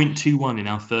 3.21 in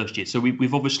our first year. So we've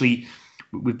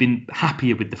been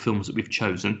happier with the films that we've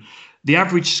chosen. The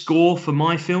average score for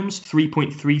my films,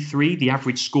 3.33. The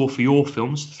average score for your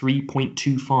films,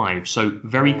 3.25. So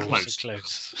very close. So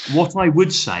close. What I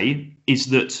would say is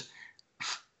that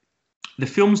the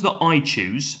films that I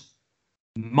choose,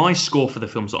 my score for the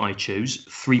films that I choose,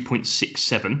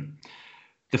 3.67.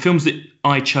 The films that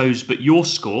I chose, but your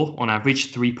score, on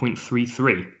average,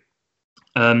 3.33.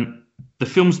 The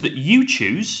films that you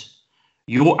choose,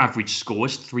 your average score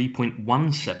is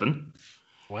 3.17.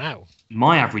 Wow.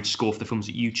 My average score for the films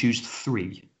that you choose,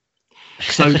 3.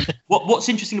 So what's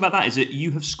interesting about that is that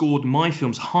you have scored my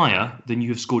films higher than you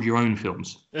have scored your own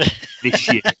films this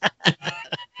year.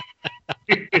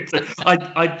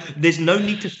 There's no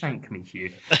need to thank me,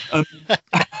 Hugh.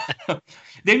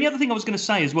 The only other thing I was going to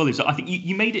say as well is that I think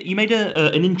you made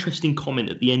an interesting comment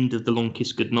at the end of The Long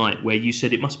Kiss Goodnight, where you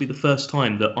said it must be the first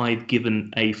time that I've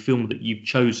given a film that you've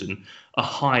chosen a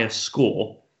higher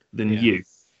score than you.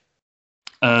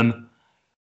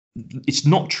 It's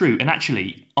not true, and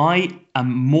actually, I am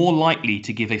more likely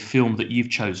to give a film that you've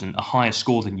chosen a higher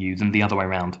score than you than the other way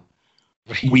around.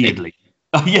 Really? Weirdly.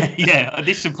 Oh, yeah.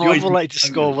 This surprised me. You're more likely to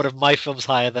score one of my films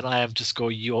higher than I am to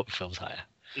score your films higher.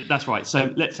 That's right.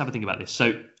 So let's have a think about this.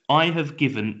 So I have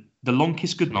given The Long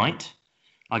Kiss Goodnight,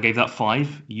 I gave that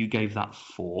 5. You gave that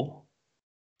 4.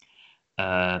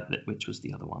 Which was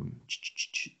the other one?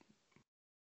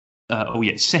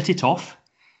 Set It Off.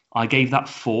 I gave that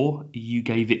 4. You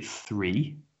gave it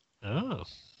 3. Oh.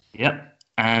 Yep.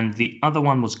 And the other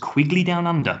one was Quigley Down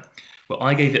Under. Well,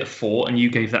 I gave it a 4 and you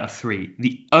gave that a 3.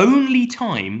 The only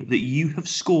time that you have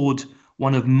scored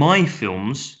one of my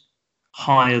films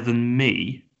higher than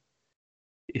me,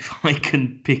 if I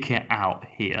can pick it out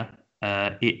here,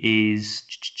 it is...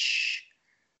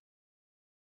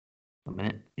 A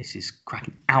minute. This is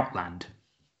cracking. Outland.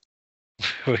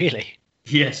 Really?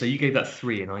 Yeah, so you gave that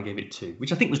 3 and I gave it 2,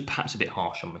 which I think was perhaps a bit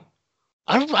harsh on me.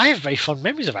 I have very fond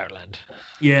memories of Outland.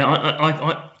 Yeah,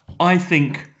 I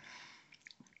think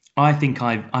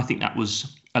that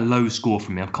was a low score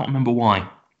for me. I can't remember why.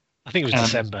 I think it was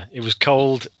December. It was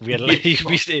cold. We had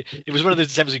it was one of those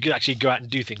Decembers we could actually go out and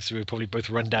do things. So we were probably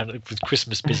both run down with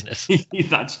Christmas business.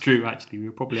 That's true. Actually, we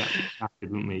were probably actually happy,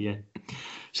 weren't we? Yeah.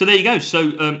 So there you go.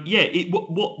 So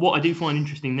what I do find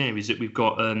interesting there is that we've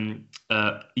got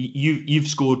you've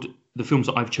scored the films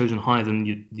that I've chosen higher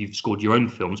than you've scored your own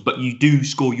films, but you do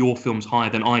score your films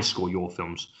higher than I score your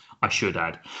films, I should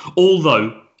add.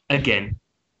 Although, again,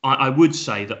 I would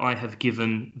say that I have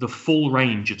given the full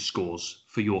range of scores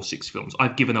for your 6 films.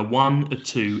 I've given a 1, a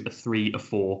 2, a 3, a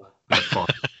 4, and a 5.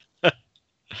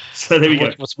 So there we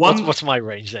go. What's my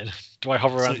range then? Do I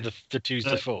hover around the 2s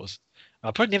to 4s?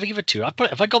 I'll probably never give a 2.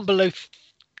 Have I gone below?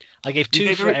 I gave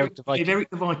 2 for Eric the Viking. Gave Eric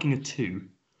the Viking a 2.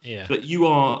 Yeah. But you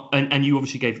are, and you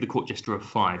obviously gave the Court Jester a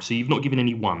 5. So you've not given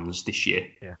any 1s this year.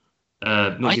 Yeah.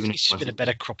 I think it's been a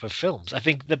better crop of films. I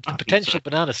think the potential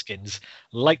Banana Skins,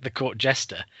 like the Court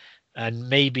Jester, and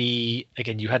maybe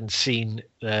again you hadn't seen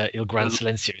Il Gran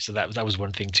Silencio, so that was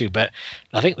one thing too. But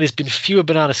I think there's been fewer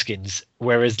Banana Skins,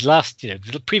 whereas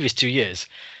the previous 2 years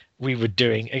we were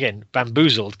doing again.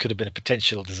 Bamboozled could have been a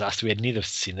potential disaster. We had neither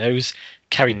seen those.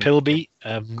 Carrie Pilby,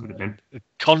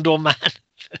 Condor Man,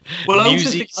 well,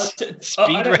 Newsies,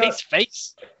 Speed Race,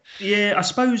 Face. Yeah, I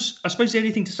suppose the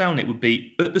only thing to say on it would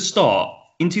be at the start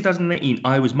in 2018,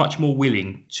 I was much more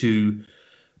willing to.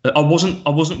 I wasn't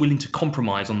willing to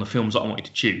compromise on the films that I wanted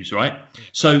to choose. Right,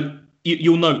 so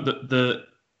you'll note that the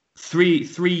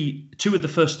two of the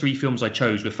first 3 films I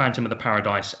chose were Phantom of the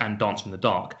Paradise and Dance in the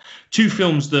Dark. 2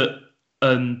 films that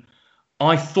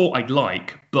I thought I'd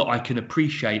like, but I can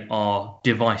appreciate are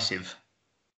divisive.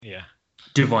 Yeah,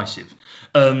 divisive.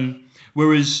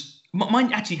 Whereas.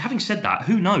 Mind, actually, having said that,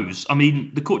 who knows? I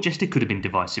mean, the Court Jester could have been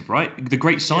divisive, right? The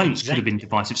Great Silence could have been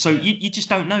divisive. So you just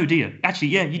don't know, do you? Actually,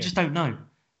 you just don't know.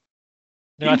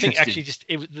 No, I think actually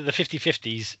the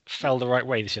 50-50s fell the right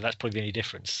way this year. That's probably the only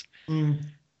difference. Mm.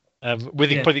 With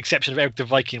the exception of Eric the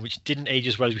Viking, which didn't age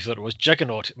as well as we thought it was.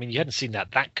 Juggernaut, I mean, you hadn't seen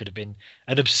that. That could have been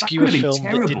an obscure film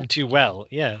that didn't do well.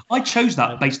 Yeah. I chose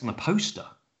that based on the poster.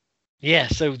 Yeah,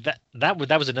 so that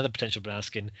was another potential Banana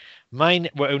Skin. Mine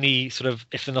were only sort of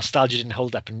if the nostalgia didn't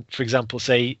hold up. And for example,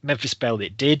 say Memphis Belle,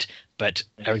 it did, but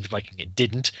Eric the Viking, it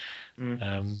didn't.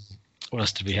 What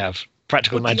else did we have?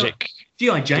 Practical Magic.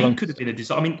 G.I. Jane could have been a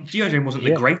design. I mean, G.I. Jane wasn't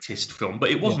the greatest film,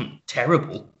 but it wasn't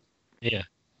terrible. Yeah.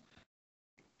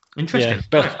 Interesting. Yeah,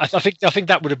 but I think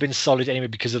that would have been solid anyway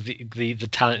because of the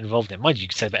talent involved in it. Mind you,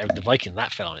 could say about Eric the Viking,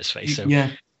 that fell on his face. So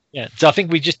yeah, so I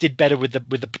think we just did better with the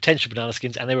potential Banana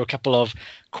Skins, and there were a couple of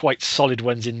quite solid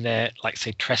ones in there. Like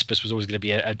say, Trespass was always going to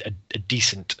be a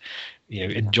decent,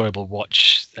 enjoyable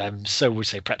watch. So would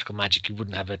say Practical Magic, you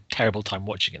wouldn't have a terrible time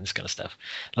watching it and this kind of stuff.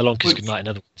 A Long Kiss Goodnight,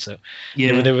 another one. So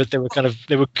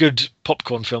there were good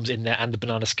popcorn films in there, and the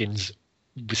Banana Skins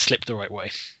slipped the right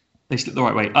way. They slipped the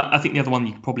right way. I think the other one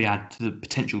you could probably add to the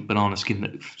potential Banana Skin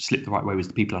that slipped the right way was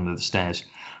The People Under the Stairs,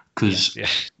 because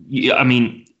I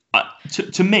mean.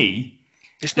 To me,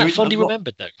 it's not fondly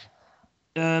remembered though.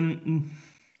 Who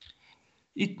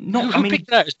picked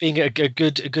it out as being a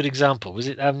good example? Was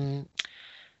it?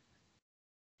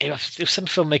 If some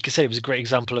filmmaker said it was a great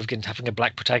example of having a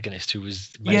black protagonist who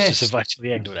was managed to survive to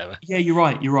the end or whatever. Yeah, you're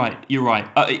right.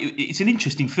 It's an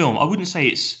interesting film. I wouldn't say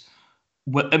it's.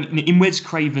 In Wes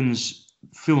Craven's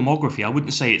filmography, I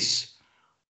wouldn't say it's,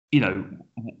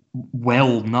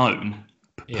 well known.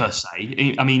 Per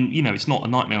se, I mean, it's not A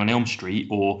Nightmare on Elm Street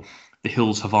or The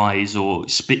Hills Have Eyes or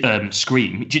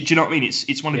Scream. Do you know what I mean?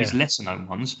 It's one of his lesser known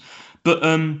ones, but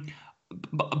the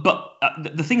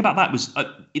thing about that was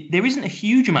there isn't a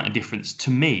huge amount of difference to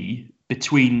me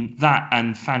between that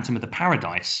and Phantom of the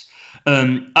Paradise.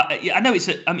 I know it's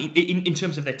in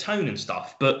terms of their tone and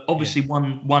stuff, but obviously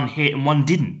one hit and one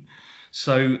didn't.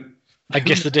 So I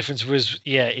guess the difference was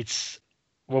it's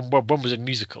one was a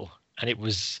musical. And it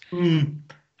was, and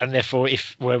therefore,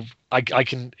 I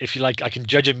can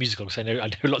judge a musical because I know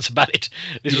lots about it.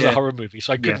 This was a horror movie,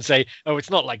 so I couldn't say, oh,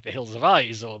 it's not like The Hills of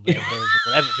Eyes or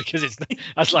whatever, because it's.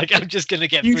 I was like, I'm just going to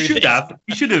get through this.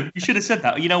 You should have said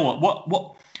that. You know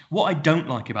what I don't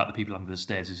like about The People Under the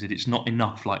Stairs is that it's not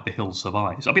enough like The Hills of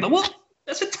Eyes. I'd be like, what?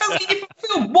 That's a totally different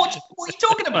film. What are you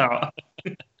talking about?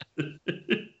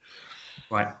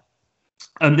 Right.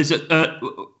 There's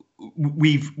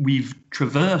We've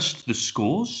traversed the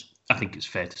scores. I think it's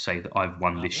fair to say that I've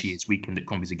won this year's Weekend at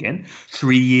Comedies again,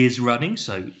 3 years running.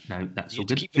 So no, that's all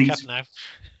good. Keep the cup now.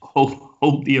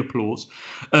 Hold the applause.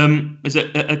 There's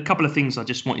a couple of things I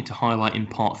just wanted to highlight in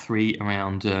part 3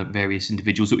 around various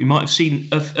individuals that we might have seen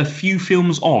a few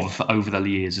films of over the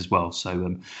years as well.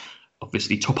 So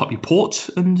obviously top up your port,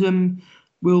 and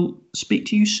we'll speak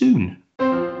to you soon.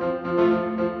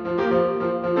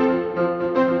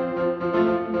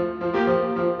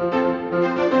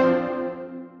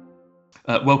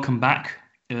 Welcome back,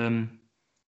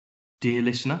 dear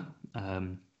listener.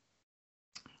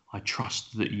 I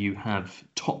trust that you have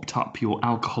topped up your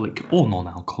alcoholic or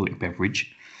non-alcoholic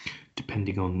beverage,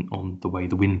 depending on the way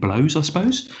the wind blows, I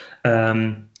suppose. I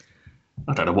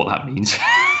don't know what that means.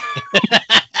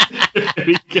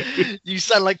 You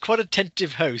sound like quite a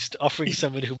tentative host offering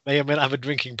someone who may or may not have a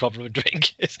drinking problem a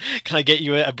drink. Can I get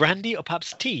you a brandy or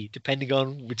perhaps tea, depending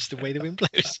on the way the wind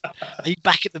blows? Are you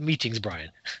back at the meetings, Brian?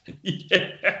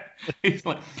 Yeah. It's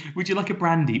like, would you like a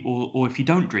brandy, or if you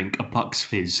don't drink, a Bucks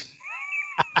Fizz?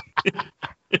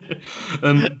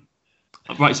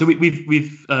 Right, so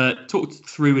we've talked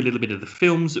through a little bit of the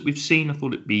films that we've seen. I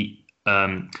thought it'd be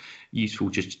useful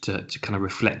just to kind of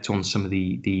reflect on some of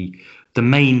the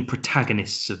main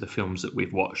protagonists of the films that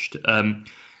we've watched.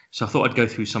 So I thought I'd go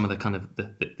through some of the kind of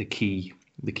the key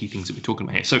things that we're talking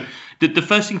about here. So the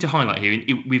first thing to highlight here,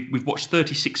 we've watched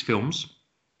 36 films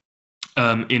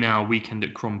in our Weekend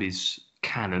at Crombie's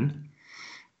canon.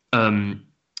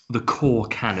 The core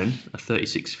canon of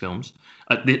 36 films.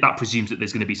 That presumes that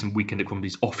there's going to be some Weekend at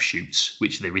Crombie's offshoots,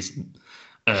 which there isn't.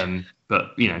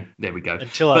 But there we go.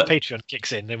 Until our Patreon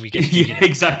kicks in, then we get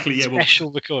exactly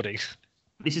special recordings.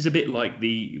 This is a bit like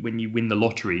when you win the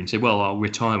lottery and say, "Well, I'll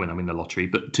retire when I win the lottery,"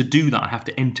 but to do that, I have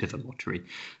to enter the lottery.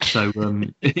 So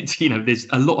it's there's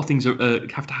a lot of things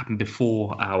that have to happen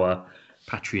before our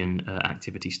Patreon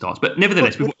activity starts. But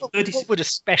nevertheless, what would a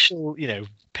special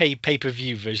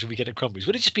pay-per-view version we get at Crombie's?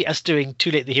 Would it just be us doing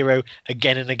Too Late the Hero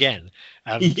again and again?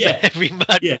 Every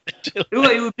month. Yeah. Well,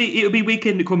 it would be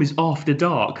Weekend at Crombie's After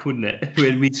Dark, wouldn't it?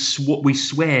 When we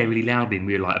swear really loudly and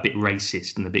we're like a bit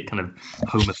racist and a bit kind of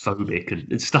homophobic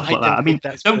and stuff like that. I mean,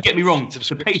 don't get me wrong,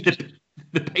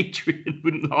 the Patreon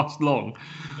wouldn't last long.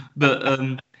 But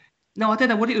no, I don't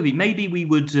know what it would be. Maybe we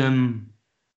would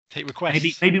take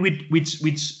requests. Maybe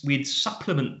we'd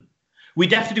supplement.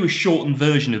 We'd have to do a shortened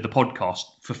version of the podcast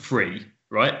for free,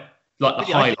 right? Like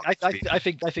the highlights. I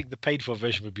think the paid for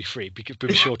version would be free because it would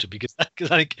be shorter because I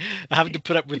think having to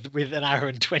put up with an hour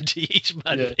and 20 each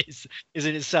month is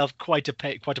in itself quite a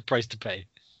price to pay.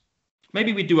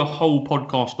 Maybe we do a whole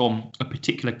podcast on a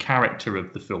particular character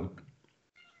of the film.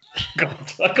 God,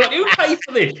 who'd pay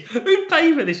for this? Who'd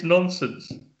pay for this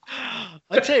nonsense?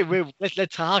 I tell you,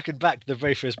 let's harken back to the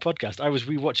very first podcast. I was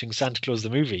rewatching Santa Claus the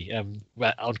movie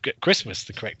on Christmas,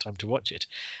 the correct time to watch it,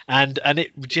 and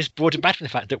it just brought it back to the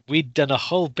fact that we'd done a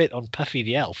whole bit on Puffy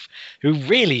the elf, who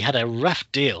really had a rough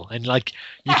deal, and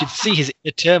you could see his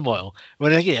inner turmoil.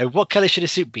 When what colour should a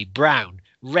suit be? Brown,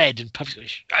 red, and Puffy's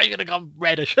going, "I should have gone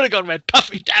red. I should have gone red.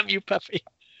 Puffy, damn you, Puffy!"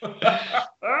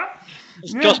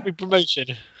 It's cost me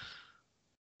promotion.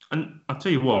 And I'll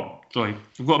tell you what, sorry,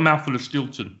 I've got a mouthful of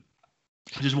Stilton.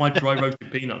 Which is why dry roasted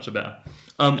peanuts are better.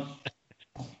 I'll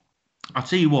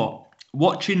tell you what,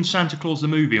 watching Santa Claus the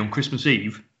movie on Christmas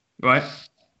Eve, right?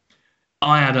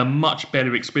 I had a much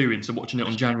better experience than watching it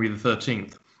on January the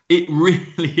 13th. It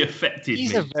really affected me.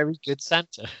 He's a very good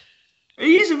Santa.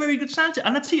 He is a very good Santa.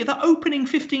 And I tell you, that opening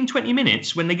 15, 20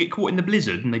 minutes when they get caught in the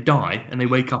blizzard and they die and they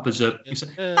wake up as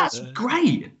that's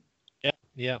great.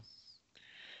 Yeah.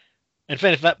 In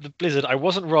fairness, the blizzard, I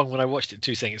wasn't wrong when I watched it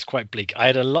too, saying it's quite bleak. I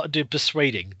had a lot to do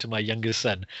persuading to my youngest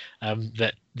son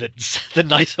that the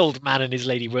nice old man and his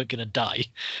lady weren't going to die,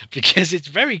 because it's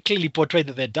very clearly portrayed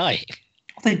that they're dying.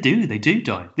 They do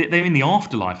die. They're in the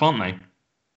afterlife, aren't they?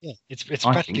 Yeah, it's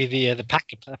practically the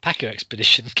Packer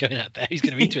expedition going out there. He's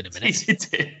going to eat you in a minute.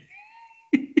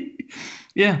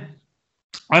 Yeah,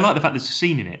 I like the fact there's a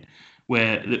scene in it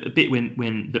where a bit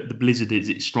when the blizzard is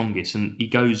its strongest, and he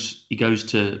goes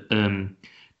to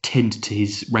tend to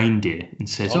his reindeer and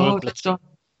says, "Oh, don't die.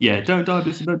 Yeah, don't die,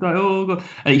 Blizzard, don't die. Oh God!"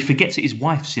 And he forgets that his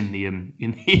wife's in the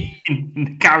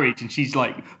the carriage, and she's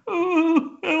like,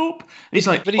 "Oh, help!" And he's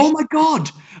like, "Oh my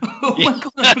God! Oh my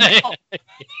God!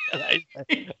 I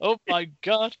forgot. Oh my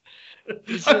God!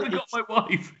 I forgot my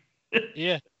wife."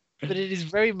 Yeah. But it is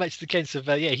very much the case of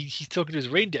he's talking to his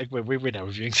reindeer. Well, we're now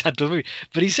reviewing Santa movie,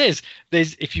 but he says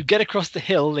if you get across the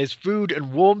hill, there's food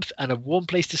and warmth and a warm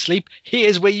place to sleep.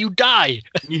 Here's where you die.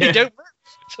 Yeah. They don't move,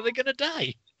 so they're gonna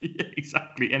die. Yeah,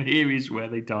 exactly, and here is where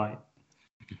they die.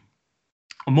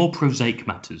 On more prosaic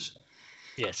matters.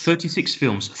 Yes. 36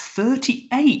 films,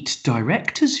 38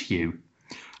 directors. Hugh.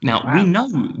 Now wow.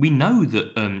 we know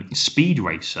that Speed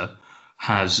Racer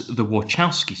has the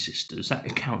Wachowski sisters. That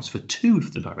accounts for 2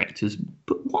 of the directors.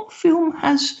 But what film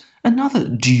has another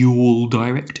dual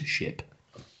directorship?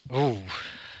 Oh,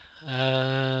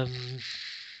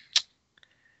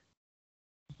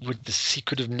 would The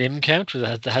Secret of Nim count?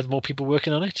 That had more people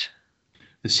working on it?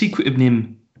 The Secret of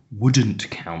Nim wouldn't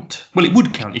count. Well, it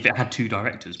would count if it had 2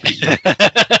 directors. But it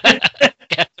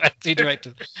 2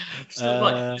 directors.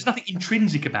 There's nothing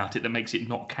intrinsic about it that makes it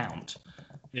not count.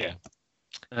 Yeah.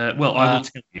 I will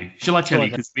tell you. Shall I tell you?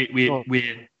 Because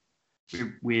we're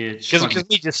because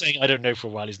me just saying I don't know for a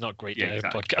while is not great.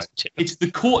 Exactly. Podcast. It's The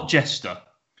Court Jester.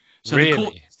 So really? The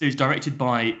Court Jester is directed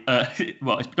by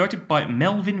it's directed by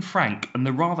Melvin Frank and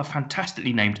the rather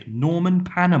fantastically named Norman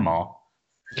Panama,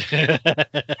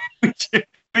 which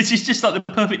is just like the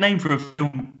perfect name for a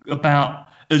film about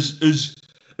as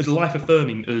life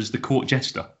affirming as The Court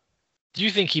Jester. Do you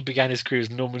think he began his career as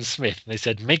Norman Smith and they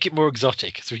said, make it more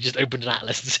exotic? So he just opened an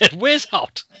atlas and said, where's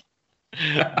hot?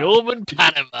 Norman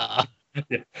Panama.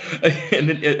 Yeah. And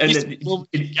then Norman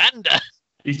Uganda.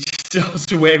 he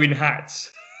starts wearing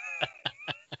hats.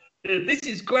 This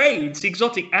is great. It's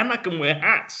exotic and I can wear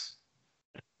hats.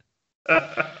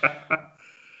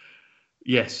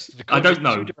 Yes. I don't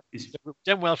know. We've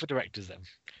done well for directors then.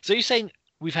 So you're saying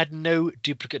we've had no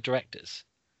duplicate directors?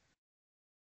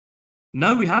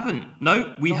 No, we haven't.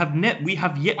 No, we have yet.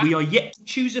 We are yet to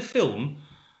choose a film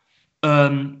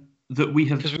that we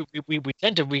have. Because we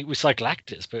tend to recycle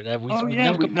actors, but not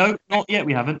yet.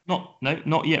 We haven't.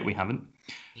 Not yet. We haven't.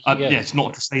 It's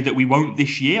not to say that we won't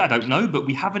this year. I don't know, but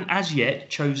we haven't as yet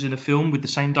chosen a film with the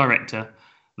same director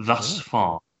thus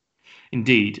far.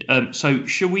 Indeed. So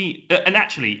shall we? And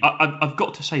actually, I've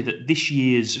got to say that this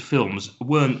year's films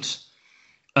weren't.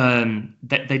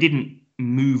 They didn't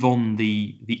move on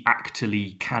the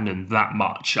actorly canon that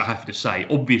much, I have to say.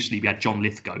 Obviously, we had John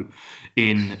Lithgow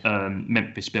in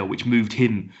Memphis Belle, which moved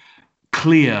him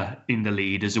clear in the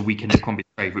lead as a weekend at Comedy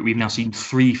favourite. We've now seen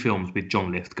 3 films with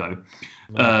John Lithgow.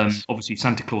 Nice. Obviously,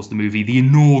 Santa Claus the movie, the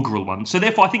inaugural one. So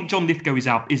therefore, I think John Lithgow is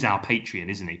our Patreon,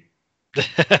 isn't he?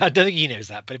 I don't think he knows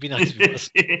that, but it'd be nice if he was.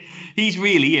 He's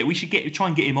really, yeah. We should try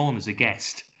and get him on as a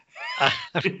guest.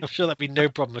 I'm sure that'd be no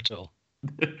problem at all.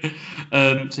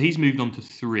 So he's moved on to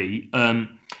 3.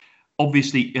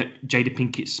 Obviously, Jada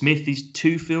Pinkett Smith is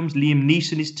 2 films. Liam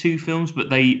Neeson is 2 films, but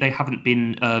they haven't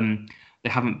been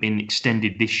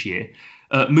extended this year.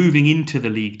 Moving into the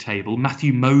league table,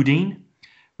 Matthew Modine.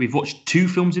 We've watched 2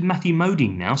 films with Matthew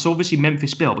Modine now. So obviously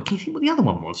Memphis Belle, but can you think what the other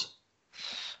one was?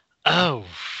 Oh,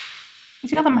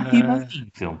 what's the other Matthew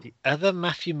Modine film? The other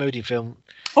Matthew Modine film.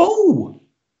 Oh,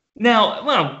 now,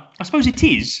 well, I suppose it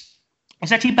is.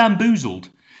 It's actually Bamboozled,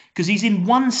 because he's in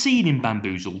one scene in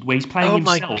Bamboozled where he's playing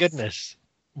himself. Oh my goodness!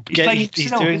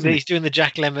 He's doing the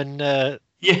Jack Lemmon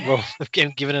role of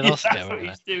getting given an Oscar. That's what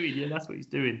he's doing. Yeah, that's what he's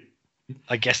doing.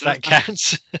 I guess that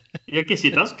counts. Yeah, I guess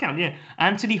it does count. Yeah,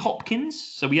 Anthony Hopkins.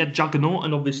 So we had Juggernaut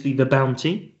and obviously The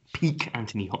Bounty. Peak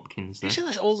Anthony Hopkins. You said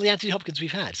that's all the Anthony Hopkins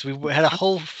we've had. So we had a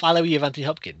whole fallow year of Anthony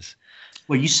Hopkins.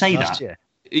 Well, you say last that. Year.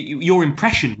 Your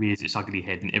impression rears its ugly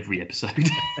head in every episode.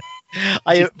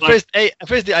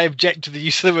 Firstly, I object to the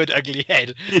use of the word ugly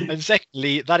head, and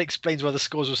secondly, that explains why the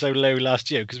scores were so low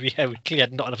last year, because we clearly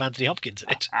had not enough Anthony Hopkins in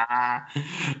it.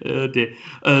 Oh dear.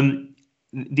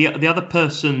 The other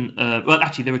person, well,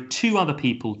 actually, there were 2 other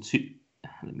people.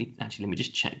 Let me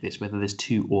just check this whether there's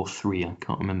 2 or 3. I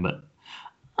can't remember.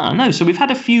 Oh, no, so we've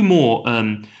had a few more.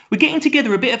 We're getting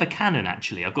together a bit of a canon,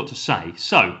 actually, I've got to say.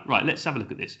 So, right, let's have a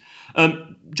look at this.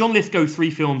 John Lithgow, 3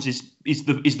 films is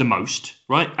the most,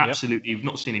 right? Yep. Absolutely, we've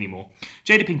not seen any more.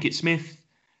 Jada Pinkett Smith,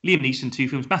 Liam Neeson, 2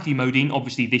 films. Matthew Modine,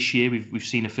 obviously this year we've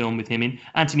seen a film with him in.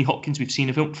 Anthony Hopkins, we've seen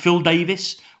a film. Phil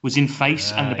Davis was in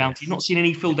Face and The Bounty. Yes. Not seen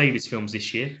any Phil Davis films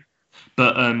this year,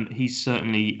 but he's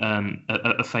certainly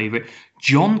a favourite.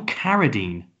 John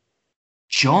Carradine.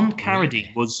 John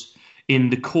Carradine was in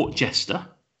The Court Jester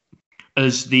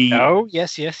as the... Oh,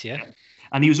 yes.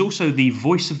 And he was also the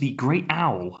voice of the Great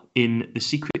Owl in The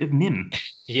Secret of Nim.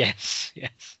 Yes.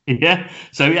 Yeah,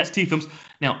 so that's 2 films.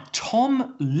 Now,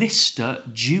 Tom Lister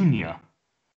Jr.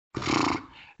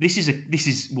 This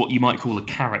is what you might call a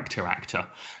character actor.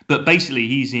 But basically,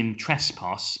 he's in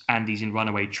Trespass and he's in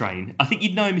Runaway Train. I think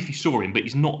you'd know him if you saw him, but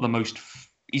he's not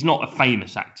a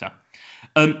famous actor.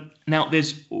 Now,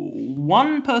 there's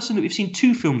one person that we've seen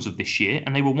 2 films of this year,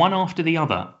 and they were one after the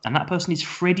other, and that person is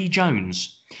Freddie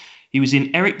Jones. He was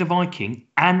in Eric the Viking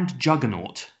and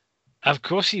Juggernaut. Of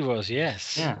course he was,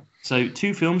 yes. Yeah, so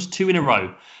 2 films, 2 in a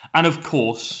row. And of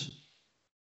course,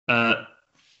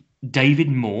 David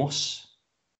Morse,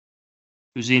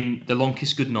 who's in The Long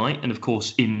Kiss Goodnight, and of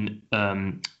course in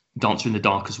Dancer in the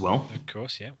Dark as well. Of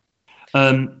course, yeah.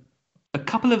 A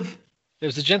couple of... There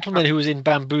was a gentleman who was in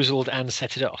Bamboozled and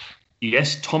Set It Off.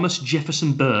 Yes, Thomas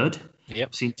Jefferson Bird.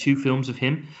 Yep. Seen 2 films of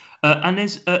him. And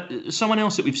there's someone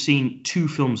else that we've seen 2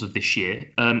 films of this year,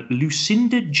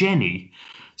 Lucinda Jenny.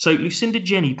 So Lucinda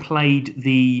Jenny played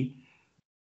the...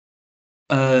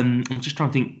 I'm just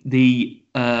trying to think. The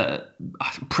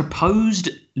proposed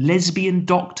lesbian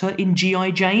doctor in G.I.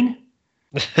 Jane.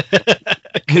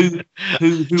 who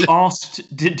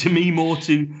asked Demi Moore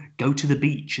to go to the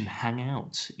beach and hang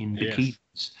out in bikinis.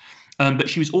 Yes. But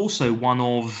she was also one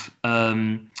of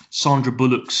Sandra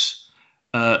Bullock's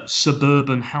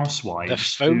suburban housewives.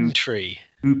 The Phone Tree.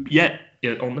 On the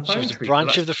Phone Tree. She was a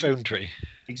branch of the Phone Tree.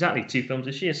 Exactly, 2 films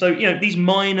this year. So,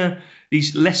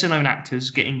 these lesser known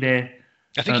actors getting their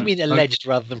I think you mean alleged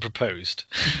rather than proposed.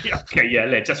 Okay, yeah,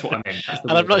 alleged. That's what I meant.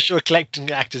 And I'm not sure collecting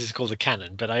actors is called a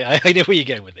canon, but I know where you're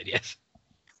going with it. Yes.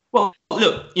 Well,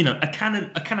 look, a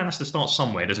canon has to start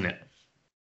somewhere, doesn't it?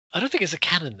 I don't think it's a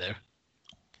canon though.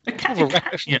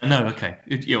 Yeah, no, okay.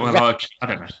 I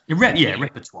don't know.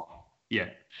 Repertoire. Yeah.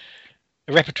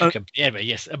 A repertoire company. Anyway,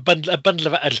 yes, a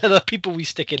bundle of people we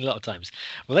stick in a lot of times.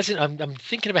 Well, that's it. I'm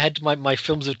thinking ahead to my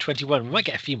films of 21. We might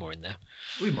get a few more in there.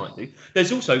 We might do.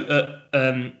 There's also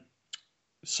the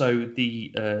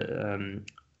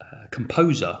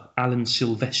composer Alan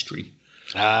Silvestri.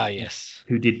 Ah, yes.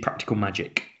 Who did Practical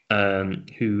Magic?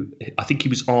 Who I think he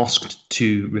was asked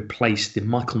to replace the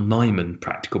Michael Nyman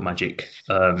Practical Magic,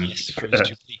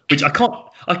 which I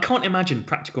can't imagine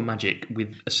Practical Magic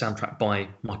with a soundtrack by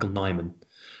Michael Nyman,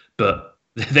 but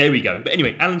there we go. But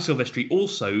anyway, Alan Silvestri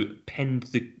also penned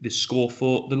the score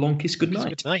for The Long Kiss Goodnight.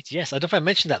 Good night. Yes, I don't know if I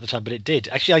mentioned that at the time, but it did.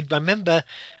 Actually, I remember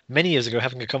many years ago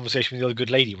having a conversation with the old good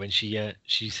lady when she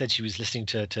said she was listening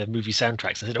to movie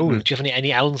soundtracks. I said, "Oh, do you have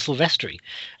any Alan Silvestri?"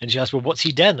 And she asked, "Well, what's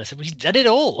he done?" I said, "Well, he's done it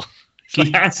all."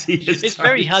 It's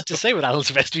very hard to say what Alan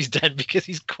Silvestri's done because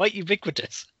he's quite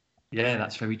ubiquitous. Yeah,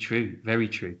 that's very true. Very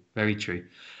true. Very true.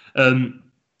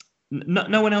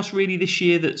 No one else really this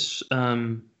year that's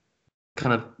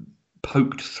kind of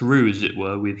poked through, as it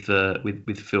were, with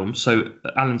films. So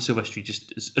Alan Silvestri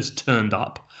just has turned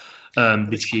up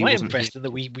this year. Quite impressive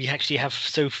that we actually have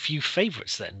so few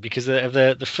favourites then, because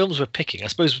the films we're picking, I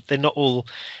suppose they're not all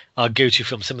our go-to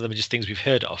films. Some of them are just things we've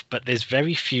heard of, but there's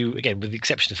very few, again, with the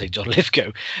exception of, say, John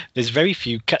Lithgow, there's very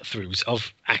few cut-throughs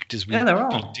of actors we've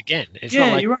picked again. It's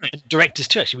not like, you're right. Directors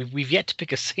too, actually. We've yet to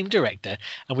pick a same director,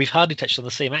 and we've hardly touched on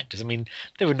the same actors. I mean,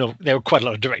 there were quite a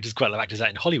lot of directors, quite a lot of actors out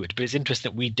in Hollywood, but it's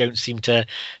interesting that we don't seem to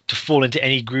fall into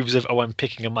any grooves of, I'm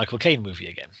picking a Michael Caine movie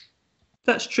again.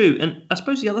 That's true, and I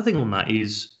suppose the other thing on that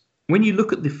is when you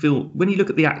look at the film, when you look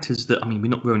at the actors that, I mean,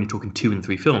 we're only talking 2 and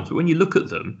 3 films, but when you look at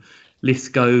them,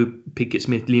 Lithgow, Pinkett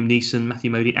Smith, Liam Neeson,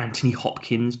 Matthew Modine, Anthony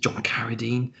Hopkins, John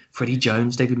Carradine, Freddie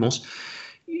Jones, David Morse,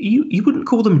 you wouldn't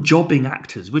call them jobbing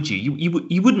actors, would you?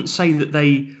 You wouldn't say that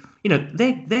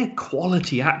they're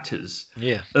quality actors.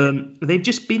 Yeah. They've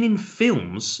just been in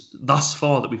films thus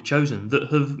far that we've chosen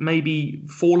that have maybe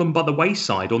fallen by the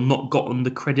wayside or not gotten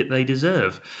the credit they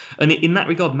deserve. And in that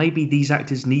regard, maybe these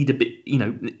actors need a bit,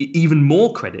 even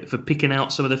more credit for picking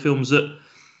out some of the films that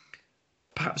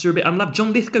perhaps are a bit unloved.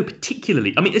 John Lithgow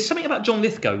particularly. I mean, there's something about John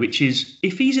Lithgow, which is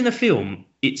if he's in a film,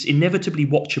 it's inevitably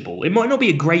watchable. It might not be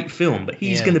a great film, but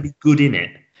he's going to be good in it.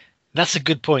 That's a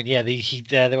good point. Yeah,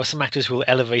 there were some actors who will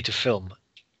elevate a film.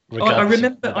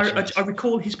 I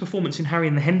recall his performance in Harry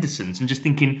and the Hendersons and just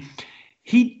thinking,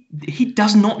 he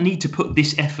does not need to put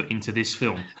this effort into this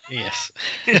film. Yes.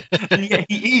 And yet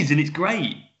he is, and it's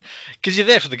great. Because you're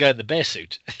there for the guy in the bear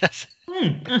suit.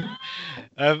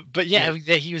 But yeah,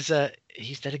 he's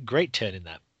done a great turn in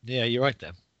that. Yeah, you're right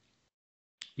there.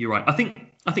 You're right. I think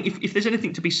if there's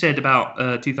anything to be said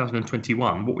about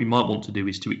 2021, what we might want to do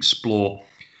is to explore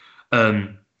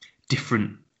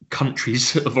different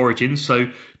countries of origin. So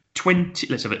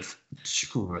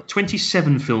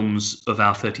 27 films of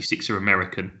our 36 are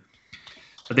American.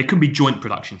 There can be joint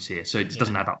productions here, so it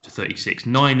doesn't add up to 36.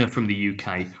 9 are from the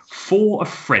UK, 4 are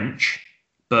French,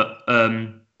 but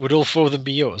would all 4 of them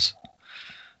be yours?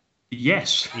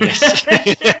 Yes.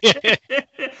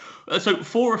 So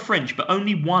 4 are French, but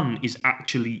only 1 is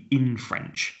actually in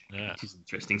French, which is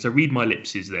interesting. So Read My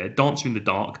Lips is there. Dancer in the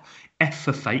Dark. F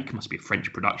for Fake must be a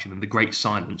French production. And The Great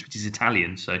Silence, which is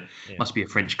Italian, so must be a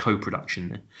French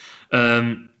co-production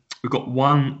there. We've got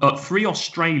 3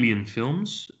 Australian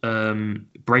films.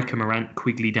 Breaker Morant,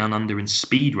 Quigley Down Under, and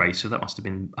Speed Race. So that must have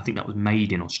been, I think that was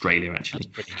made in Australia, actually.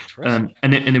 That's pretty interesting.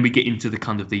 And then we get into the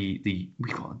kind of we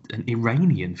got an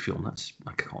Iranian film. What's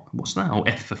that? Oh,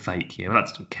 F for Fake. Yeah, well, that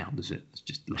doesn't count, does it? It's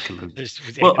just like a load.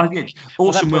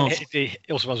 Orson Welles. Orson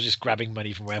Welles was just grabbing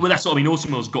money from wherever. Well, that's what I mean.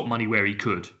 Orson Welles got money where he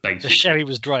could, basically. The sherry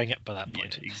was drying up by that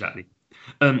point. Yeah, exactly.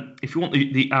 If you want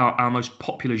our most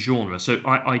popular genre, so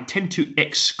I tend to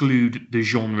exclude the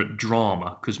genre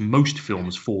drama because most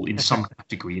films fall in some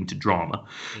category into drama.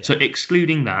 Yeah. So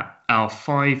excluding that, our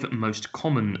 5 most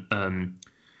common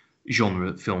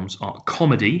genre films are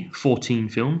comedy, 14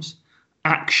 films,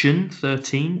 action,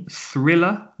 13,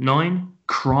 thriller, 9,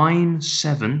 crime,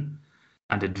 7,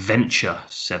 and adventure,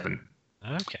 7.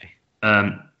 Okay.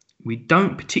 We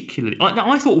don't particularly.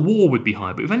 I thought war would be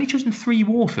higher, but we've only chosen 3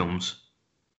 war films.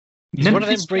 Is one of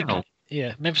them Breaking?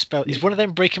 Yeah, Memphis Belle. Is one of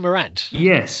them Breaker Morant?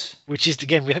 Yes. Which is,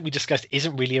 again, we discussed,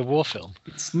 isn't really a war film.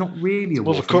 It's not really a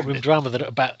war film. More of a courtroom drama than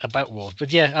about war.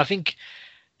 But yeah, I think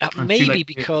maybe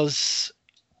because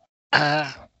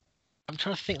I I'm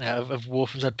trying to think now of war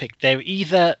films I'd pick. They're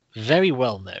either very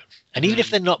well known, and even if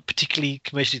they're not particularly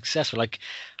commercially successful, like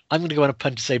I'm going to go on a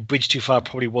punt to say Bridge Too Far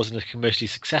probably wasn't a commercially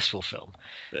successful film.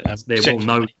 They're well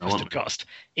known. Cost.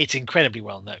 It's incredibly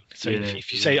well known. So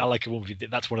if you say I like a war movie,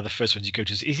 that's one of the first ones you go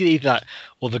to. It's either that,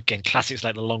 or again classics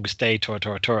like The Longest Day, Tora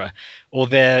Tora Tora, or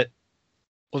they're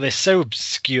so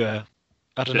obscure.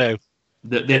 I don't know.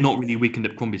 They're not really Weekend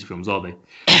at Crombie's films, are they?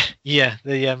 Yeah,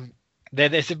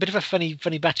 there's a bit of a funny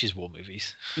batches war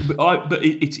movies. But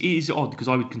it is odd because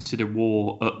I would consider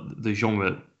war the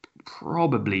genre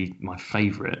probably my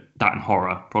favourite. That and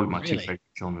horror, probably my two favourite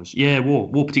genres. Yeah, war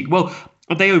particularly.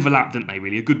 Well, they overlap, don't they?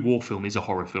 Really, a good war film is a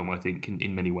horror film, I think,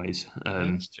 in many ways.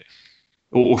 That's true.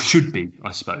 Or should be,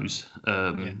 I suppose.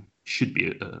 Should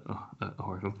be a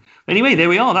horror film. Anyway, there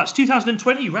we are. That's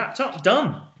 2020 wrapped up,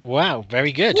 done. Wow,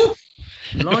 very good.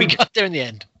 We got there in the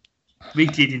end. We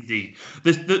did indeed.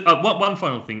 One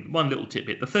final thing, one little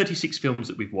tidbit. The 36 films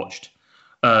that we've watched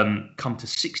come to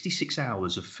 66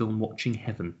 hours of film watching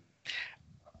heaven.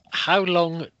 How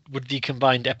long would the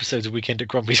combined episodes of Weekend at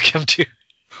Crombie's come to?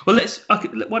 Well,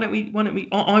 why don't we?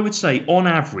 I would say on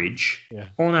average,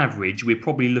 we're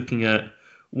probably looking at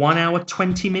 1 hour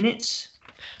 20 minutes.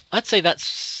 I'd say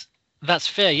that's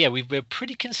fair. Yeah, we're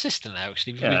pretty consistent now.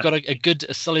 Actually, we've got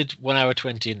a solid 1 hour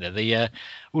 20 in there.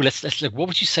 Let's look. What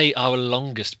would you say our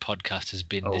longest podcast has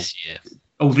been this year?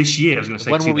 Oh, this year I was going to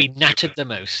say. When were we nattered the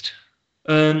most?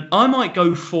 I might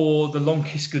go for The Long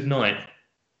Kiss Goodnight.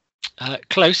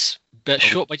 Close, but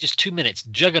short by just 2 minutes.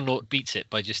 Juggernaut beats it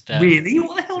by just really.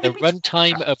 What the hell? The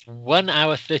runtime of 1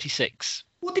 hour 36.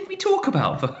 What did we talk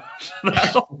about for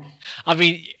that long? I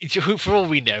mean, for all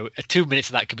we know, 2 minutes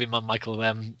of that could be my my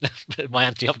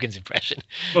Anthony Hopkins impression.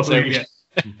 Yeah.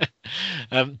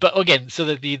 But again, so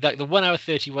the 1 hour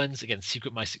 30 ones, again,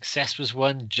 Secret My Success was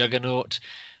one, Juggernaut,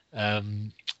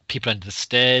 People Under the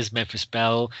Stairs, Memphis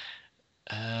Belle,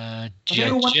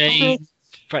 Jane.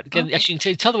 Again, actually,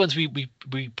 tell the ones we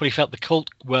probably felt the cult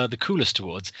were the coolest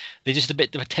towards. They're just a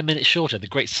bit 10 minutes shorter. The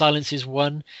Great Silence is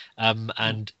one,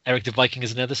 and Eric the Viking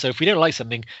is another. So if we don't like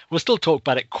something, we'll still talk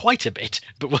about it quite a bit,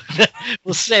 but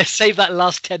we'll save that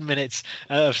last 10 minutes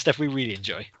of stuff we really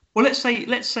enjoy. Well, let's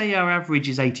say our average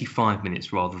is 85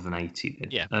 minutes rather than 80.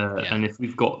 Then. Yeah. And if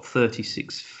we've got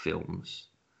 36 films,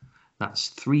 that's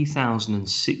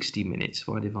 3,060 minutes. If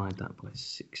I divide that by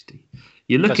 60,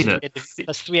 you're looking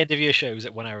that's 3 end of year shows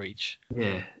at 1 hour each.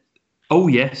 Yeah. Oh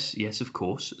yes, of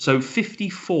course. So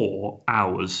 54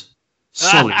 hours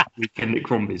solid Weekend at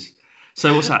Crombie's.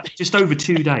 So what's that? Just over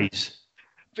 2 days.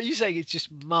 But you're saying it's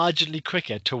just marginally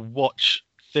quicker to watch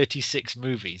 36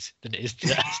 movies than it is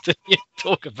to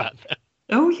talk about them.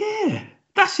 Oh yeah,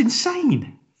 that's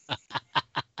insane.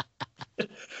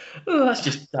 Oh, that's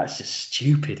just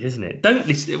stupid, isn't it? Don't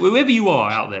listen. Whoever you are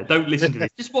out there, don't listen to this.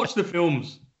 Just watch the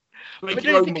films. But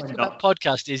the thing about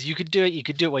podcast is you can do it. You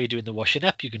can do it while you're doing the washing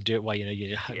up. You can do it while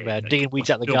you're digging weeds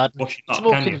out the garden. It's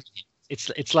more convenient.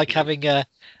 It's like having a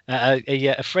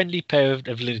friendly pair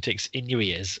of lunatics in your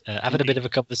ears, having a bit of a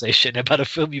conversation about a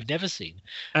film you've never seen,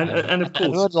 and of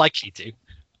course, unlikely to.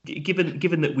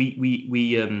 Given that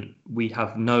we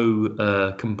have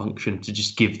no compunction to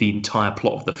just give the entire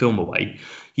plot of the film away,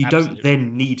 you don't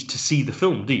then need to see the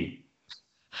film, do you?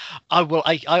 I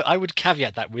would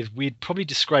caveat that with we'd probably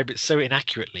describe it so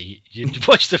inaccurately. You'd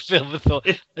watch the film and thought,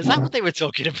 is that what they were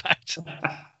talking about?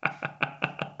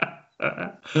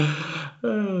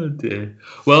 Oh dear.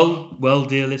 Well,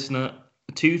 dear listener,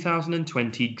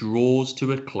 2020 draws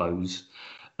to a close.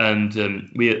 And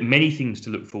we have many things to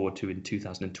look forward to in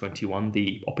 2021.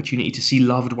 The opportunity to see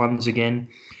loved ones again,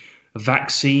 a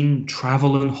vaccine,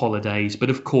 travel and holidays.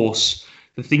 But of course,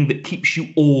 the thing that keeps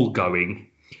you all going,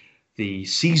 the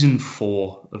season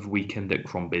 4 of Weekend at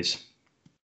Crombie's.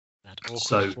 That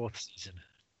awkward fourth season.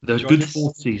 The good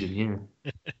fourth season, yeah.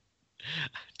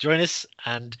 Join us,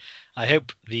 and I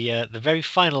hope the very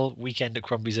final Weekend at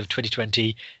Crombie's of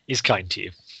 2020 is kind to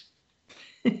you.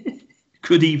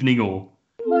 Good evening, all.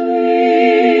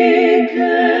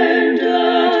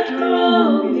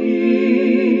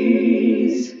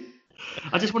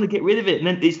 I just want to get rid of it, and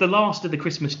then it's the last of the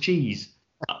Christmas cheese.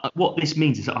 What this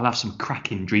means is that I'll have some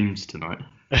cracking dreams tonight.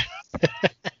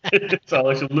 So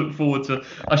I should look forward to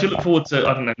I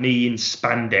don't know, me in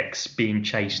spandex being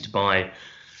chased by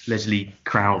Leslie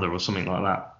Crowther or something like that.